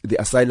the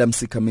Asylum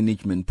Seeker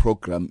Management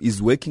Program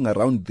is working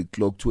around the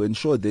clock to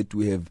ensure that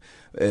we have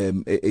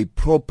a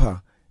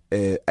proper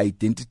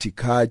identity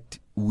card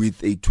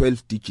with a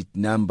 12-digit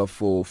number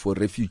for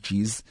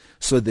refugees,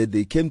 so that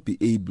they can be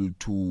able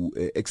to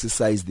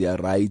exercise their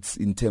rights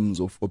in terms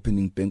of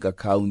opening bank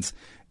accounts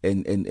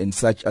and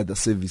such other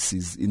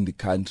services in the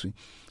country.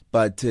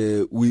 But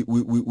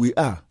we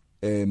are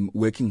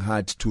working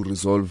hard to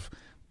resolve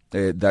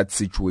that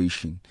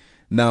situation.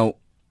 Now,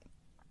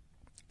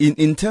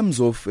 in terms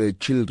of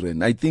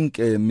children, I think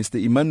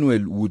Mr.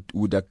 Emmanuel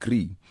would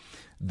agree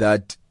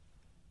that,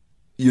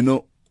 you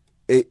know,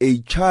 a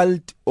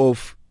child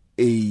of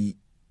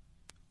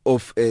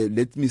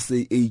let me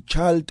say, a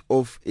child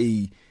of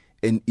an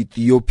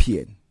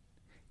Ethiopian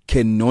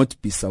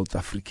cannot be South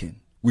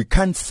African. We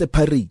can't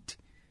separate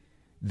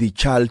the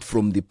child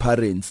from the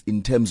parents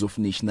in terms of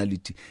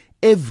nationality.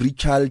 Every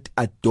child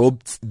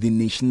adopts the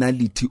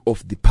nationality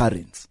of the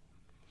parents.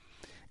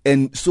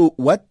 And so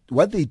what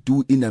they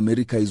do in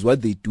America is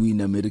what they do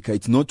in America.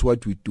 It's not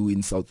what we do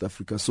in South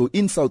Africa. So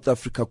in South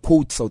Africa,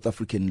 quote South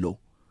African law.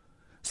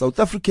 South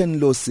African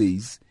law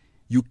says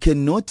you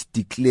cannot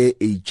declare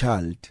a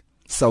child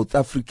South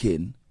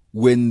African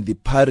when the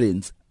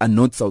parents are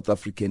not South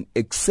African,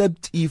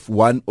 except if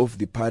one of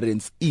the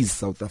parents is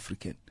South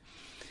African.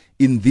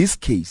 In this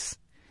case,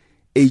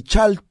 a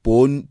child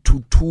born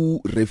to two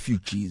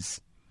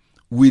refugees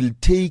will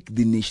take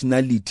the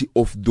nationality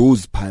of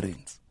those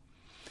parents.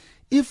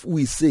 If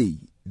we say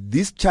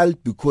this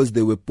child, because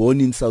they were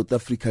born in South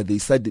Africa,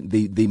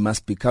 they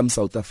must become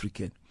South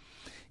African,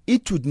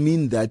 it would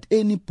mean that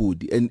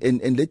anybody,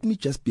 and let me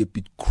just be a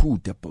bit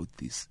crude about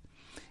this,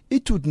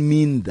 it would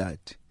mean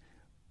that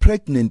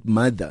pregnant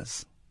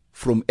mothers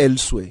from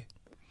elsewhere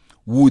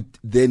would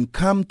then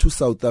come to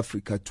South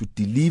Africa to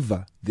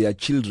deliver their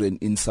children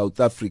in South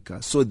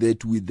Africa, so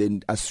that we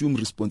then assume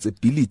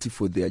responsibility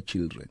for their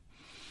children.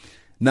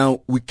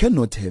 Now, we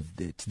cannot have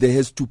that. There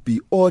has to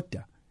be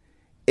order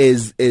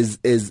as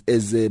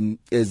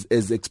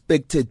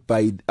expected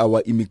by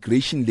our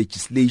immigration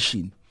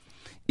legislation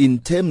in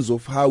terms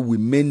of how we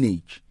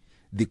manage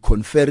the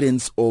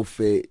conference of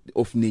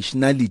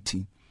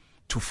nationality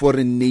to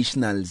foreign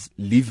nationals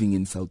living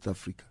in South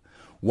Africa.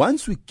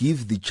 Once we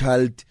give the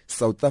child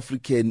South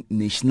African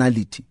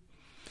nationality,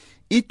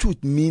 it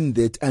would mean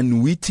that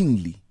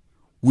unwittingly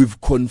we've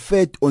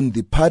conferred on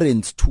the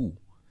parents too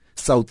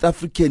South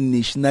African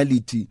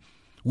nationality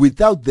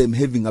without them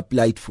having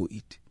applied for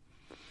it.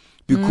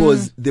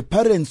 Because the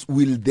parents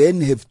will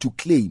then have to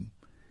claim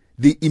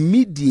the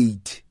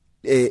immediate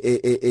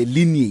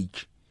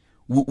lineage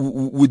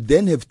would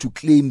then have to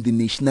claim the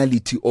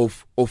nationality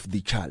of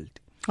the child.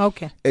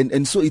 Okay.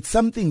 And so it's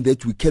something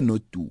that we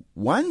cannot do.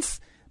 Once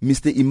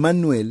Mr.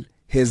 Emmanuel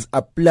has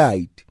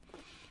applied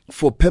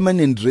for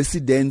permanent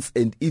residence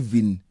and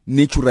even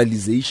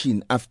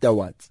naturalization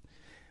afterwards,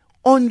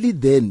 only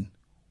then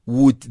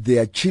would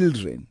their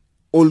children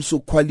also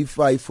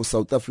qualify for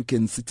South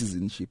African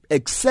citizenship,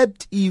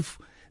 except if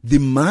the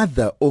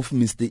mother of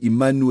Mr.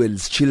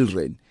 Emmanuel's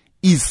children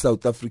is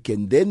South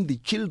African. Then the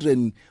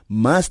children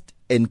must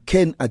and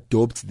can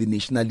adopt the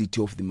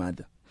nationality of the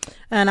mother.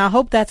 And I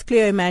hope that's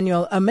clear,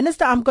 Emmanuel.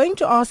 Minister, I'm going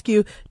to ask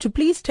you to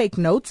please take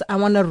notes. I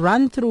want to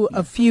run through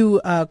a few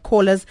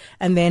callers,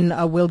 and then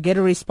we'll get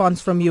a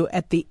response from you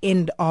at the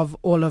end of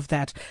all of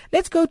that.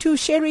 Let's go to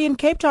Sherry in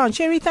Cape Town.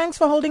 Sherry, thanks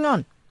for holding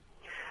on.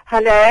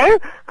 Hello,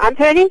 I'm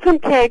phoning from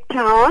Cape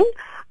Town.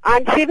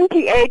 I'm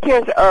 78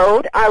 years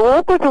old. I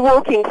walk with a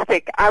walking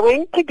stick. I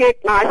went to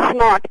get my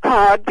smart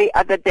card the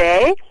other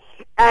day,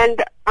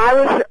 and I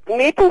was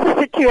met with a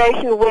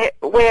situation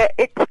where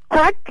it's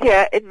quite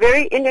clear, it's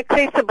very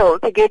inaccessible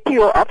to get to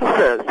your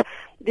offices.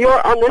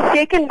 You're on the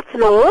second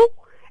floor,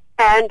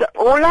 and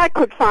all I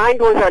could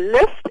find was a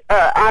lift,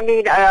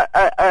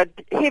 a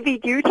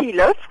heavy-duty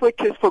lift,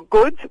 which is for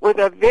goods, with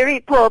a very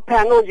poor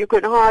panel. You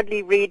could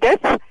hardly read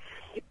it.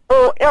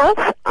 Or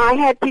else I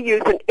had to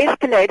use an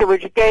escalator,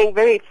 which is going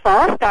very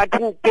fast. I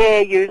didn't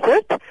dare use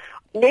it.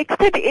 Next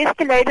to the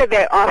escalator,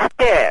 there are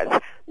stairs.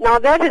 Now,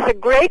 that is a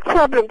great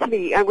problem to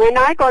me. And when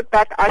I got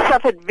back, I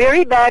suffered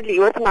very badly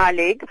with my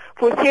leg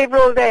for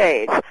several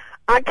days.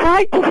 I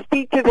tried to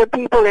speak to the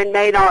people in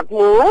Maynard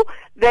Mall.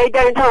 They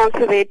don't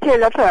answer their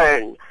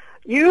telephone.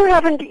 You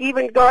haven't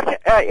even got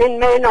in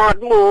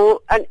Maynard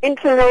Mall an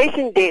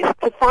information desk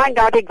to find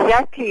out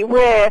exactly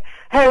where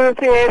Home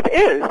Affairs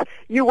is.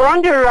 You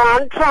wander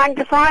around trying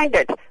to find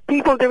it.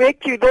 People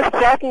direct you this,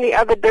 that, and the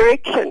other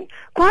direction.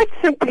 Quite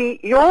simply,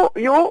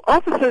 your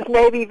offices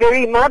may be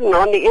very modern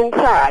on the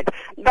inside,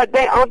 but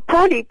they are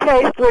poorly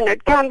placed when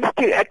it comes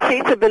to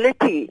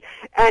accessibility.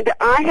 And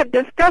I have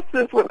discussed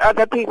this with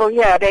other people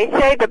here. They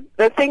say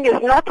the thing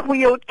is not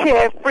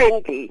wheelchair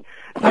friendly.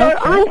 So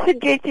I'm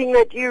suggesting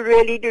that you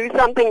really do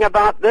something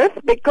about this,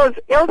 because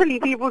elderly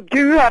people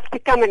do have to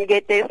come and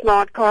get their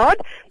smart card.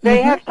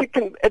 They have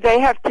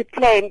to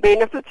claim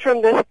benefits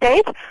from the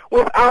state.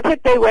 Without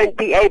it, they won't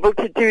be able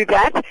to do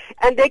that,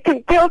 and they're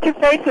compelled to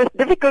face this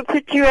difficult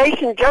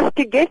situation just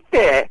to get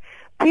there.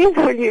 Please,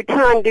 will you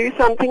try and do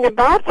something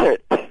about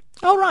it?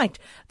 All right.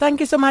 Thank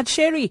you so much,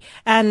 Sherry.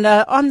 And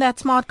on that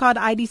smart card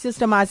ID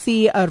system, I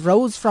see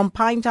Rose from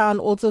Pinetown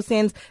also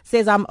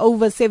says I'm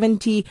over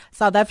 70,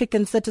 South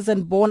African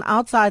citizen born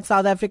outside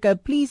South Africa.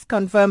 Please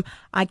confirm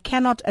I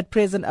cannot at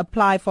present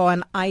apply for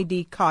an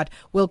ID card.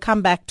 We'll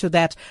come back to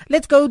that.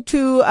 Let's go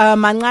to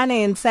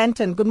Mangane in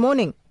Santon. Good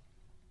morning.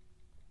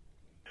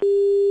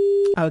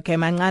 Okay,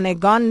 Mangane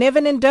gone.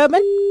 Nevin in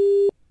Durban.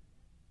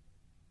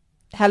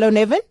 Hello,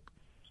 Nevin.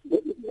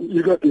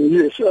 You got me,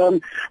 yes.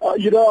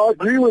 I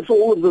agree with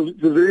all of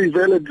the very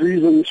valid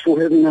reasons for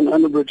having an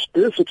unabridged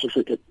birth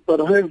certificate,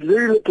 but I have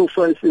very little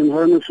faith in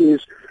Home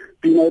Affairs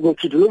being able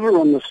to deliver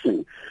on this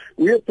thing.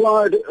 We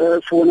applied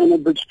for an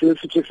unabridged birth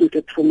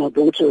certificate for my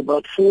daughter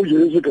about 4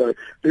 years ago,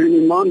 bearing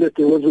in mind that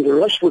there wasn't a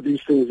rush for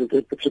these things at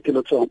that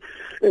particular time.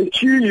 And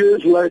 2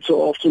 years later,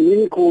 after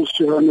many calls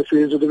to Home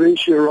Affairs, it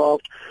eventually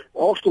arrived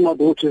after my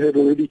daughter had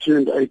already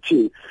turned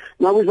 18.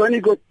 Now, we've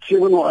only got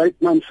 7 or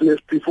 8 months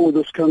left before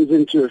this comes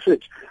into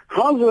effect.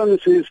 How's Home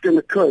Affairs going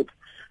to cope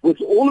with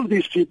all of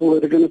these people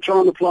that are going to try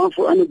and apply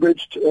for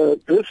unabridged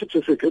birth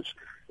certificates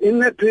in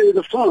that period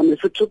of time?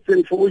 If it took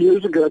them 4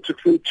 years ago, it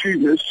took them 2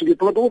 years to get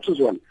my daughter's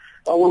one.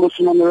 I will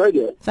listen on the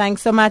radio.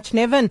 Thanks so much,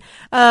 Nevin.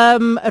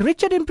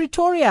 Richard in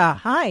Pretoria.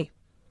 Hi.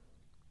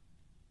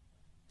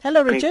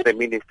 Hello, Richard. Thanks, the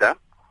Minister.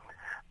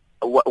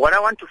 What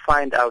I want to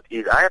find out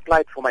is I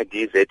applied for my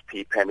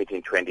DZP permit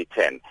in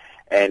 2010,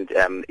 and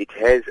it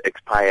has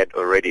expired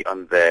already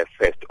on the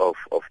 1st of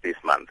this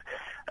month.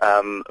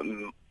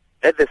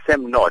 At the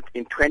same note,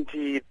 in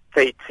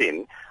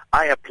 2013,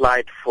 I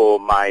applied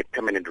for my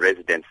permanent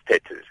resident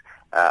status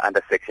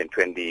under Section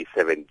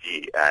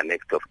 27G,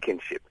 next of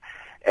kinship.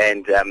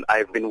 And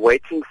I've been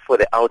waiting for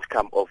the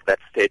outcome of that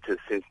status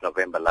since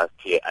November last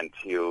year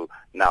until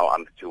now.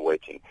 I'm still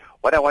waiting.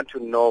 What I want to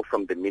know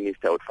from the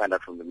Minister, I would find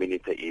out from the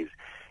Minister, is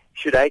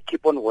should I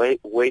keep on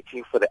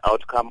waiting for the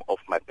outcome of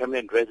my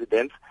permanent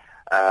residence?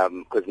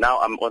 Because now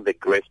I'm on the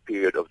grace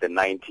period of the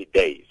 90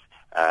 days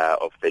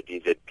of the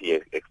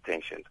DZP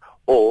extensions.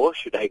 Or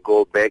should I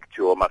go back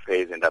to Home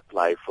Affairs and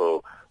apply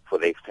for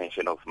the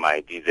extension of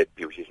my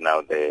DZP, which is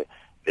now the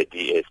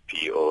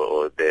DSP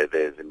or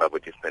the Zimbabwe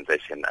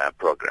Dispensation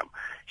Program?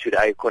 Should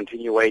I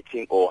continue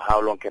waiting, or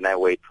how long can I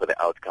wait for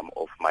the outcome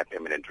of my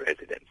permanent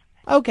residence?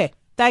 Okay.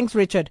 Thanks,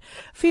 Richard.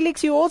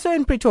 Felix, you're also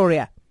in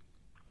Pretoria.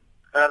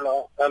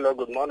 Hello,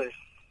 good morning.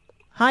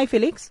 Hi,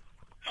 Felix.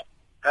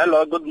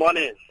 Hello, good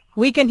morning.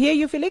 We can hear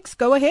you, Felix.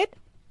 Go ahead.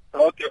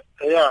 Okay,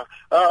 yeah.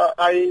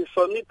 I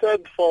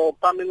submitted for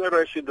permanent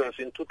residence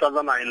in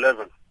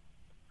 2011.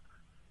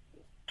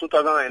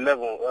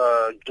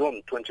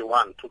 June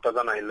 21,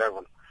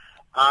 2011.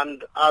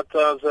 And at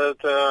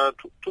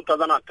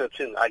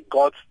 2013, I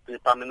got the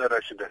permanent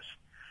residence.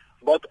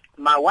 But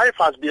my wife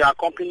has been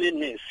accompanying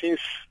me since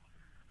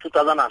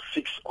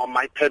 2006 on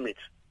my permit.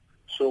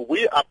 So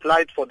we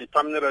applied for the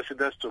permanent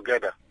residence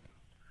together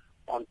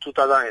on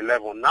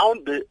 2011. Now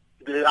they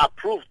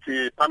approved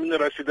the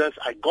permanent residence.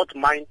 I got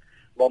mine,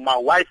 but my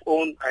wife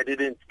own, I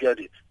didn't get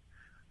it.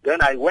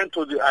 Then I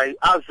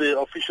asked the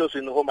officials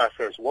in Home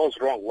Affairs what's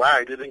wrong, why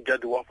I didn't get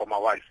the one for my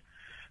wife.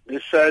 They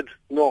said,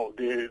 no,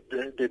 they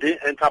didn't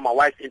enter my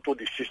wife into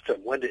the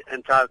system when they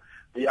entered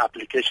the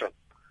application.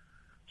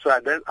 So I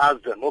then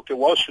asked them, okay,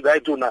 what should I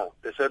do now?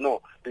 They said,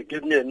 no. They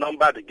gave me a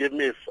number, they gave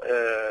me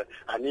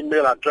an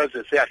email address.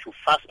 They say I should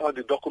fax all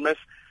the documents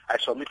I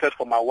submitted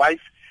for my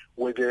wife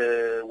with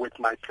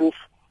my proof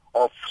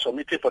of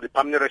submitting for the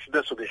permanent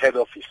residence to the head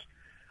office.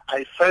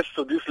 I faxed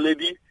to this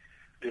lady.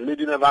 The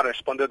lady never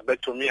responded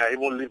back to me. I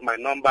even leave my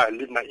number, I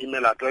leave my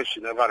email address. She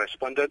never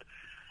responded.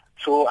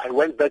 So I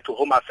went back to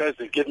Home Affairs.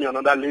 They gave me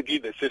another lady.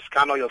 They said,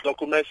 scan all your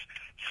documents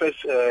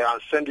first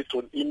and send it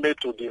to email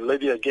to the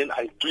lady again.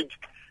 I did.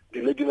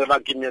 The lady never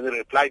gave me any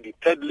reply. The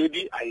third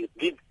lady, I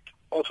did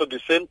also the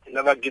same.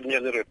 Never gave me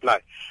any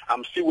reply.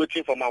 I'm still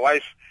waiting for my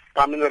wife's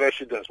permanent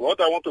residence. What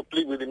I want to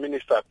plead with the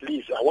minister,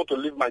 please, I want to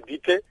leave my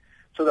detail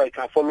so that I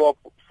can follow up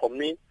for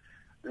me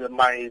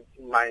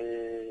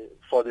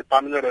for the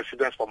permanent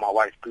residence for my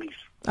wife, please.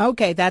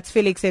 Okay, that's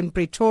Felix in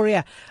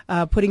Pretoria,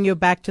 putting you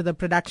back to the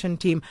production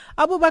team.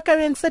 Abu Bakr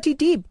in City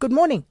Deep, good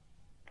morning.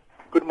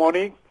 Good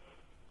morning.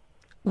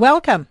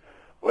 Welcome.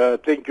 Well,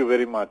 thank you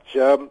very much.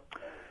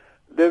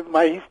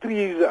 My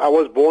history is I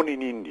was born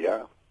in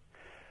India.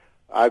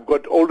 I've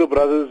got older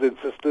brothers and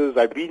sisters.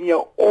 I've been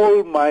here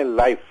all my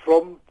life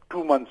from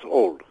 2 months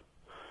old.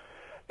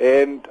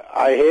 And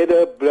I had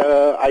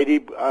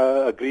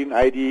a green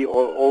ID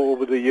all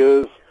over the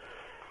years.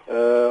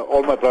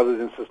 All my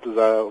brothers and sisters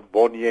are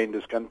born here in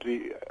this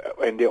country,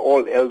 and they're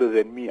all elder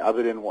than me,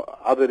 other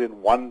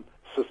than one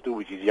sister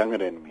which is younger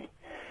than me.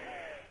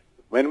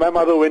 When my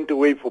mother went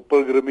away for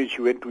pilgrimage,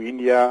 she went to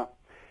India.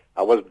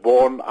 I was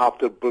born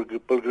after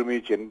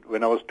pilgrimage, and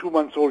when I was 2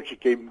 months old,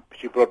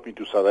 she brought me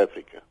to South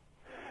Africa.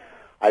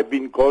 I've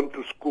been gone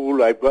to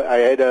school. I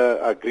had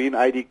a green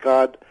ID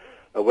card.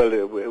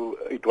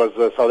 It was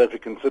a South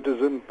African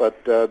citizen,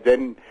 but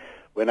then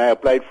when I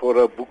applied for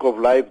a book of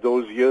life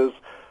those years,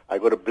 I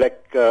got a black,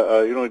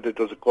 it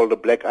was called a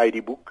black ID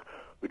book.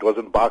 It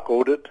wasn't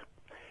barcoded.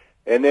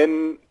 And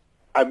then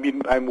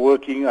I'm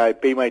working, I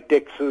pay my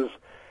taxes.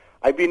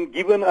 I've been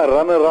given a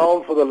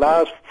runaround for the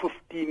last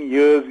 15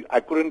 years.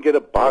 I couldn't get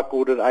a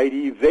barcoded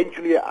ID.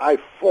 Eventually I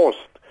forced,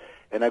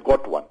 and I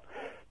got one.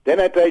 Then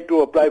I tried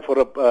to apply for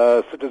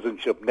a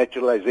citizenship,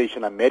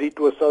 naturalization. I'm married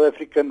to a South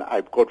African.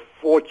 I've got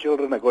 4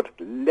 children. I got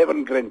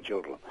 11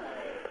 grandchildren.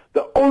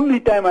 The only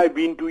time I've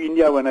been to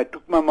India when I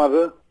took my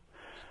mother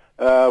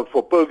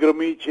for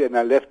pilgrimage, and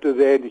I left her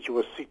there, and she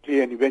was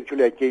sickly, and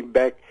eventually I came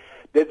back.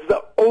 That's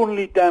the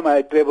only time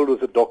I traveled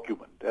with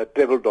a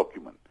travel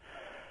document.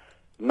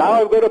 Now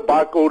I've got a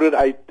barcoded.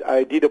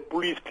 I did a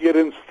police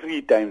clearance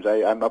 3 times.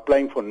 I'm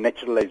applying for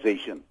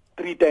naturalization.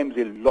 3 times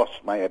they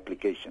lost my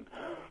application.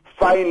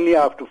 Finally,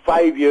 after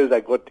 5 years,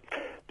 I got.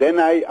 Then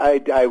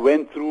I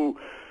went through.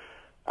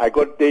 I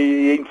got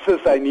the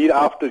insist I need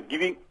after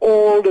giving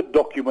all the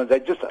documents. I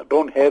just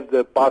don't have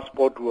the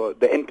passport,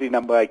 the entry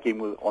number I came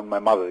with on my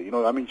mother.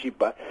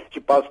 She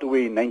passed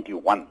away in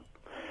 91.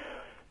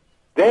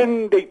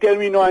 Then they tell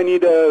me, no, I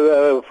need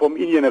from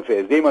Indian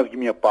Affairs. They must give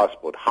me a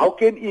passport. How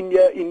can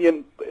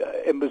Indian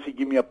Embassy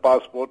give me a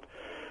passport?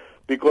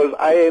 Because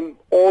I am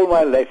all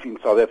my life in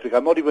South Africa.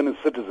 I'm not even a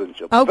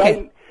citizenship.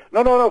 Okay.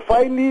 No.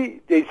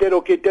 Finally, they said,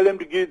 okay, tell them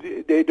to give.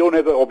 They don't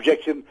have an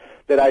objection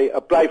that I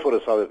apply for a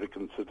South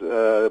African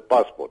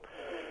passport.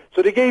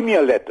 So they gave me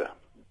a letter,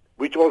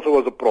 which also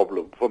was a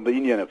problem from the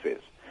Indian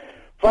Affairs.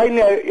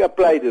 Finally, I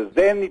applied this.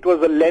 Then it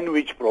was a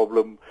language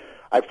problem.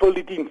 I filled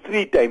it in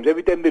 3 times.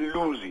 Every time they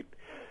lose it.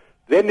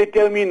 Then they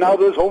tell me, now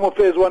this Home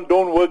Affairs one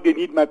don't work. They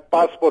need my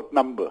passport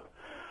number.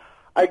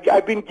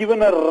 I've been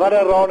given a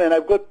runaround, and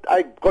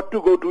I got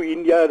to go to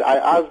India. I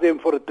asked them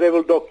for a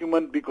travel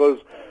document because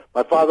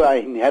my father, I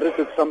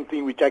inherited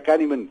something which I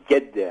can't even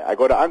get there. I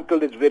got an uncle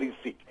that's very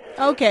sick.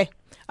 Okay.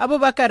 Abu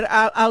Bakr,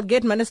 I'll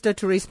get Minister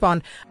to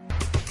respond.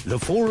 The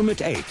Forum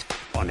at 8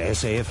 on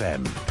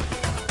SAFM.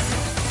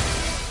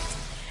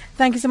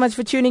 Thank you so much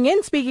for tuning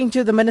in. Speaking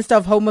to the Minister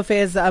of Home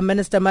Affairs,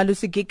 Minister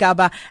Malusi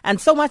Gigaba, and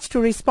so much to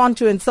respond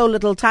to in so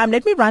little time.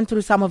 Let me run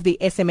through some of the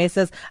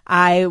SMSs.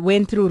 I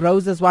went through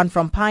Rose's one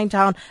from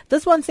Pinetown.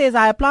 This one says,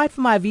 I applied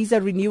for my visa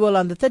renewal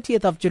on the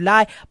 30th of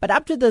July, but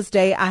up to this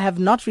day, I have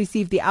not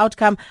received the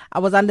outcome. I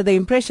was under the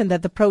impression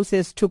that the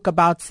process took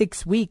about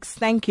 6 weeks.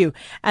 Thank you.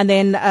 And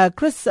then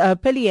Chris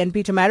Pilly in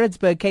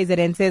Pietermaritzburg,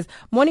 KZN says,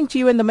 morning to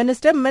you and the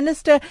Minister.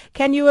 Minister,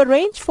 can you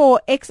arrange for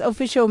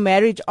ex-official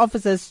marriage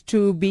officers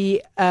to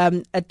be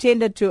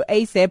attended to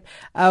ASAP?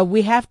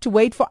 We have to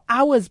wait for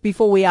hours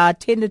before we are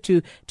attended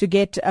to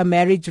get a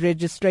marriage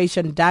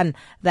registration done.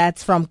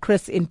 That's from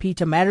Chris in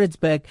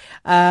Pietermaritzburg.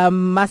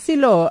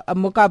 Masilo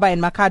Mukaba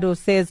in Makado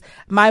says,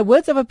 my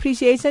words of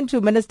appreciation to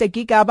Minister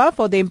Gigaba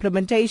for the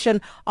implementation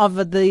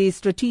of the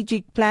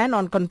strategic plan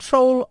on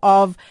control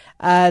of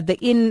the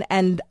in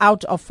and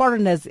out of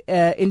foreigners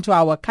into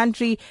our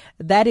country.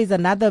 That is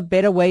another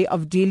better way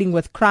of dealing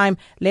with crime.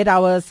 Let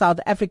our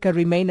South Africa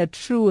remain a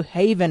true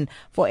haven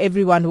for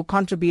everyone who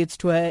contributes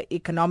to her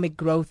economic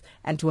growth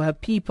and to her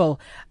people.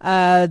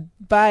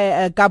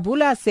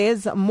 Gabula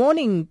says,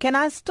 morning, can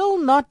I still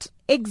not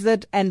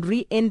exit and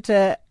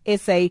re-enter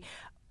SA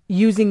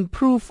using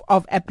proof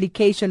of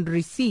application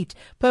receipt?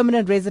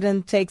 Permanent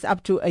resident takes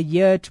up to a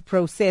year to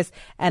process,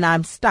 and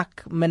I'm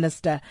stuck,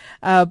 Minister.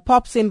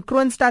 Pops in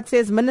Kroonstad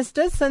says,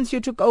 Minister, since you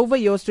took over,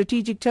 your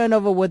strategic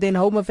turnover within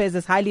Home Affairs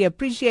is highly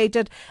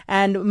appreciated,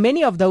 and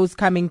many of those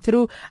coming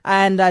through.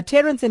 And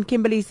Terence in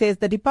Kimberley says,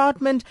 the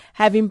department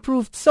have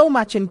improved so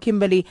much in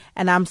Kimberley,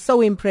 and I'm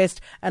so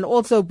impressed. And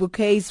also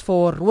bouquets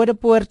for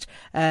Roodepoort,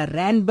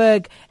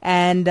 Randburg,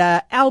 and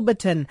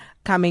Alberton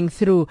coming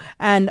through.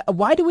 And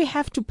why do we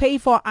have to pay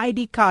for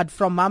ID card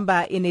from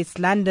Mamba in East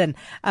London?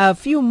 A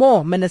few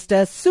more,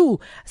 Minister. Sue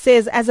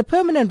says, as a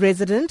permanent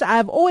resident, I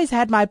have always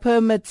had my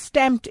permit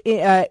stamped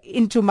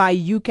into my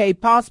UK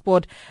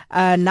passport.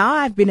 Now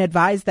I've been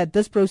advised that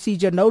this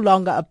procedure no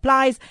longer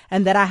applies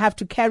and that I have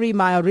to carry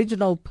my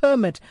original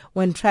permit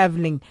when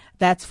traveling.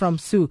 That's from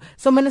Sue.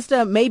 So,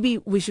 Minister, maybe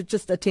we should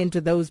just attend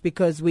to those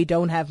because we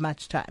don't have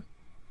much time.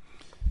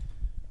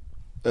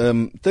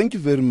 Thank you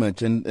very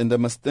much. And I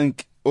must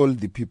thank all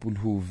the people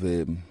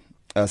who've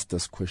asked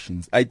us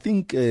questions. I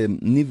think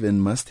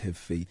Niven must have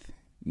faith.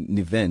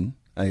 Niven,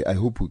 I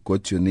hope we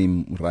got your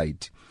name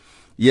right.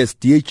 Yes,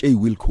 DHA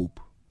will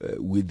cope.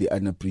 with the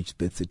unabridged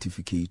birth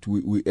certificate.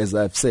 We, as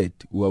I've said,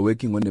 we are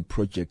working on a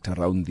project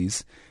around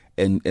this,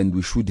 and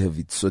we should have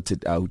it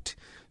sorted out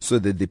so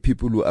that the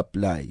people who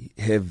apply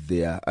have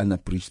their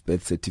unabridged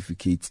birth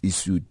certificates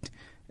issued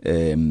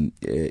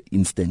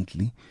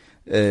instantly.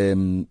 A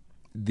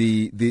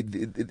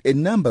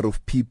number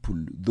of people,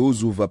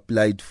 those who've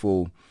applied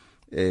for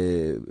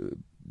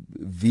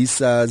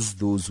visas,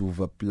 those who've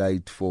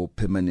applied for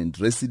permanent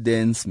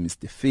residence,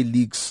 Mr.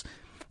 Felix,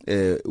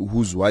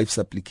 whose wife's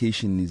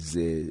application is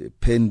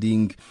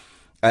pending.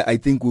 I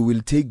think we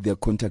will take their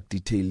contact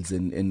details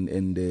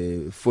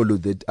and follow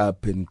that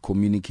up and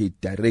communicate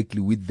directly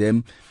with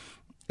them.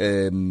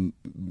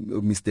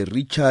 Mr.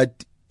 Richard,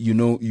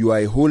 you are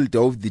a holder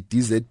of the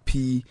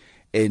DZP,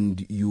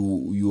 and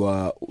you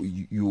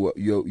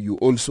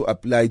also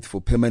applied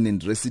for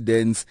permanent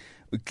residence.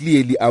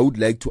 Clearly, I would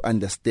like to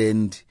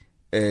understand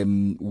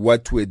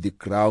what were the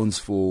grounds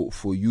for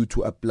you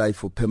to apply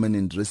for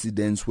permanent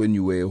residence when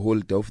you were a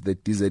holder of the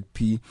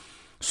DZP.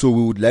 So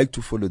we would like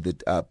to follow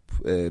that up.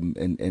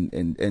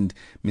 And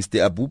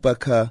Mr.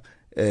 Abubakar,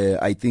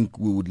 I think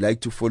we would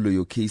like to follow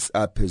your case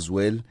up as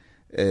well.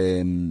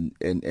 And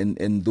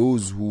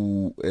those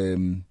who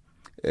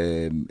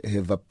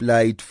have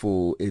applied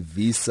for a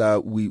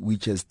visa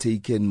which has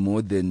taken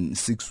more than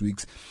 6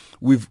 weeks,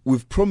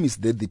 we've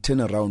promised that the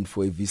turnaround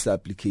for a visa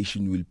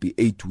application will be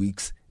 8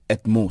 weeks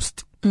at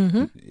most.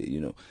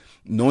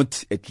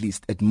 Not at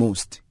least, at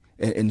most.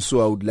 And so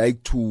I would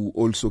like to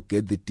also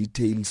get the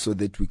details so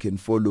that we can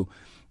follow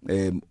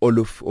all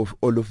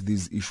of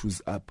these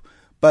issues up.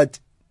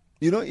 But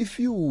if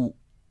you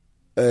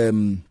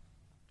live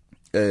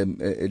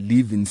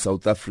in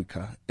South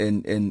Africa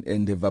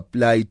and have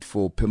applied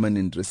for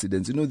permanent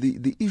residence,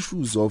 the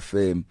issues of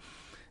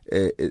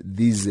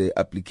these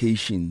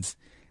applications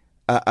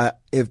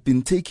have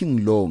been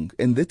taking long,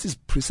 and that is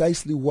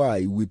precisely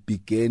why we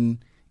began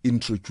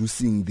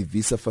introducing the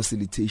visa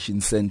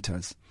facilitation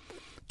centers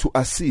to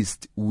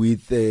assist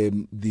with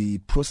the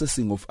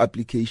processing of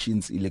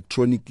applications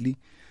electronically,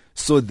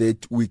 so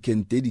that we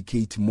can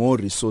dedicate more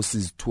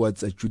resources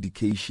towards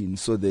adjudication,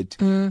 so that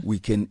we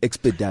can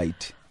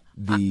expedite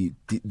the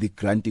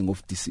granting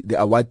of the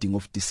awarding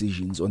of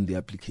decisions on the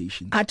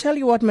application. I tell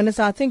you what,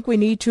 Minister, I think we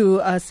need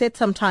to set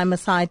some time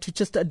aside to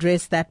just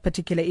address that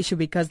particular issue,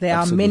 because there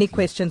are many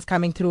questions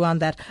coming through on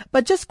that.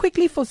 But just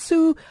quickly for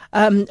Sue,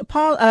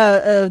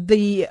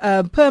 the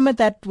permit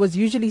that was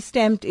usually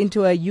stamped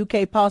into a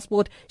UK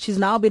passport, she's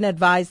now been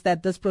advised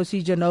that this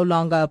procedure no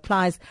longer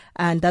applies.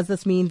 And does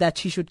this mean that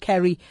she should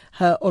carry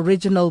her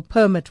original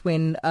permit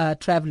when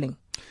traveling?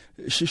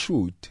 She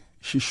should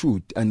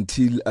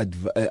until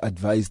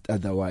advised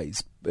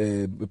otherwise.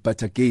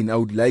 But again, I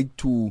would like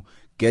to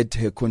get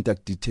her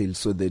contact details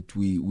so that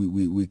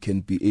we can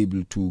be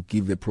able to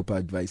give a proper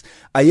advice.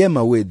 I am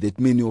aware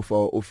that many of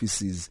our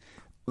offices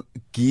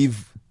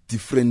give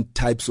different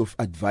types of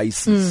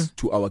advices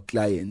to our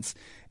clients,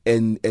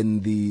 and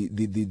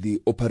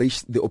the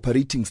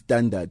operating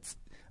standards,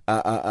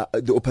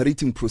 the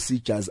operating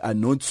procedures are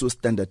not so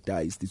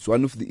standardized. It's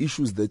one of the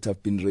issues that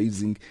I've been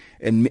raising,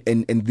 and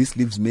this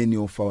leaves many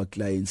of our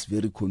clients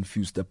very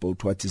confused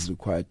about what is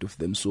required of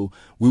them. So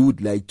we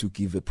would like to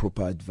give a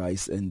proper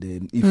advice,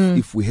 and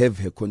if we have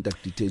her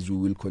contact details, we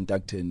will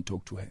contact her and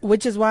talk to her.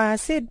 Which is why I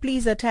said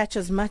please attach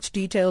as much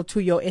detail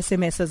to your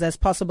SMSs as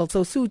possible.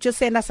 So Sue, just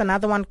send us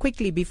another one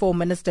quickly before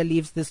Minister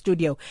leaves the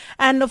studio.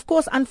 And of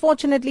course,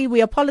 unfortunately,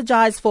 we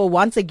apologize for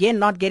once again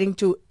not getting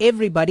to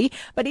everybody.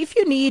 But if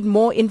you need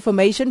more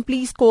information,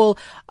 please call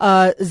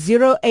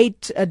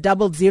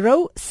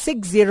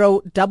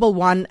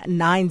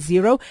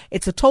 0800-601190.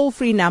 It's a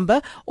toll-free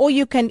number, or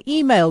you can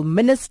email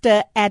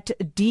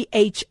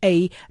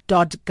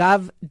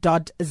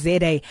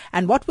minister@dha.gov.za.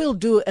 And what we'll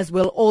do is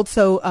we'll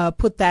also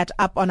put that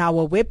up on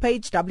our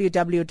webpage,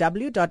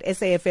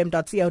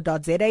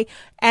 www.safm.co.za,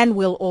 and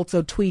we'll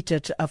also tweet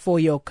it for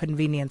your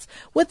convenience.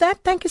 With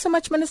that, thank you so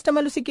much, Minister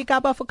Malusi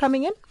Gigaba, for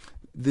coming in.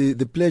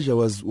 The pleasure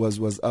was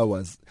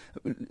ours.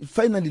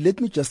 Finally, let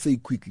me just say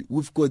quickly,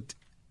 we've got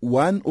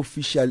one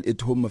official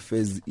at Home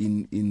Affairs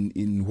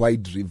in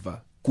White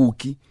River,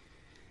 Cookie,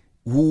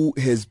 who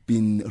has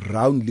been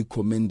roundly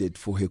commended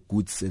for her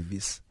good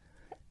service.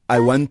 I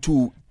want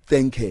to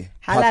thank her.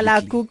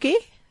 Halala Cookie,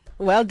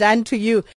 well done to you.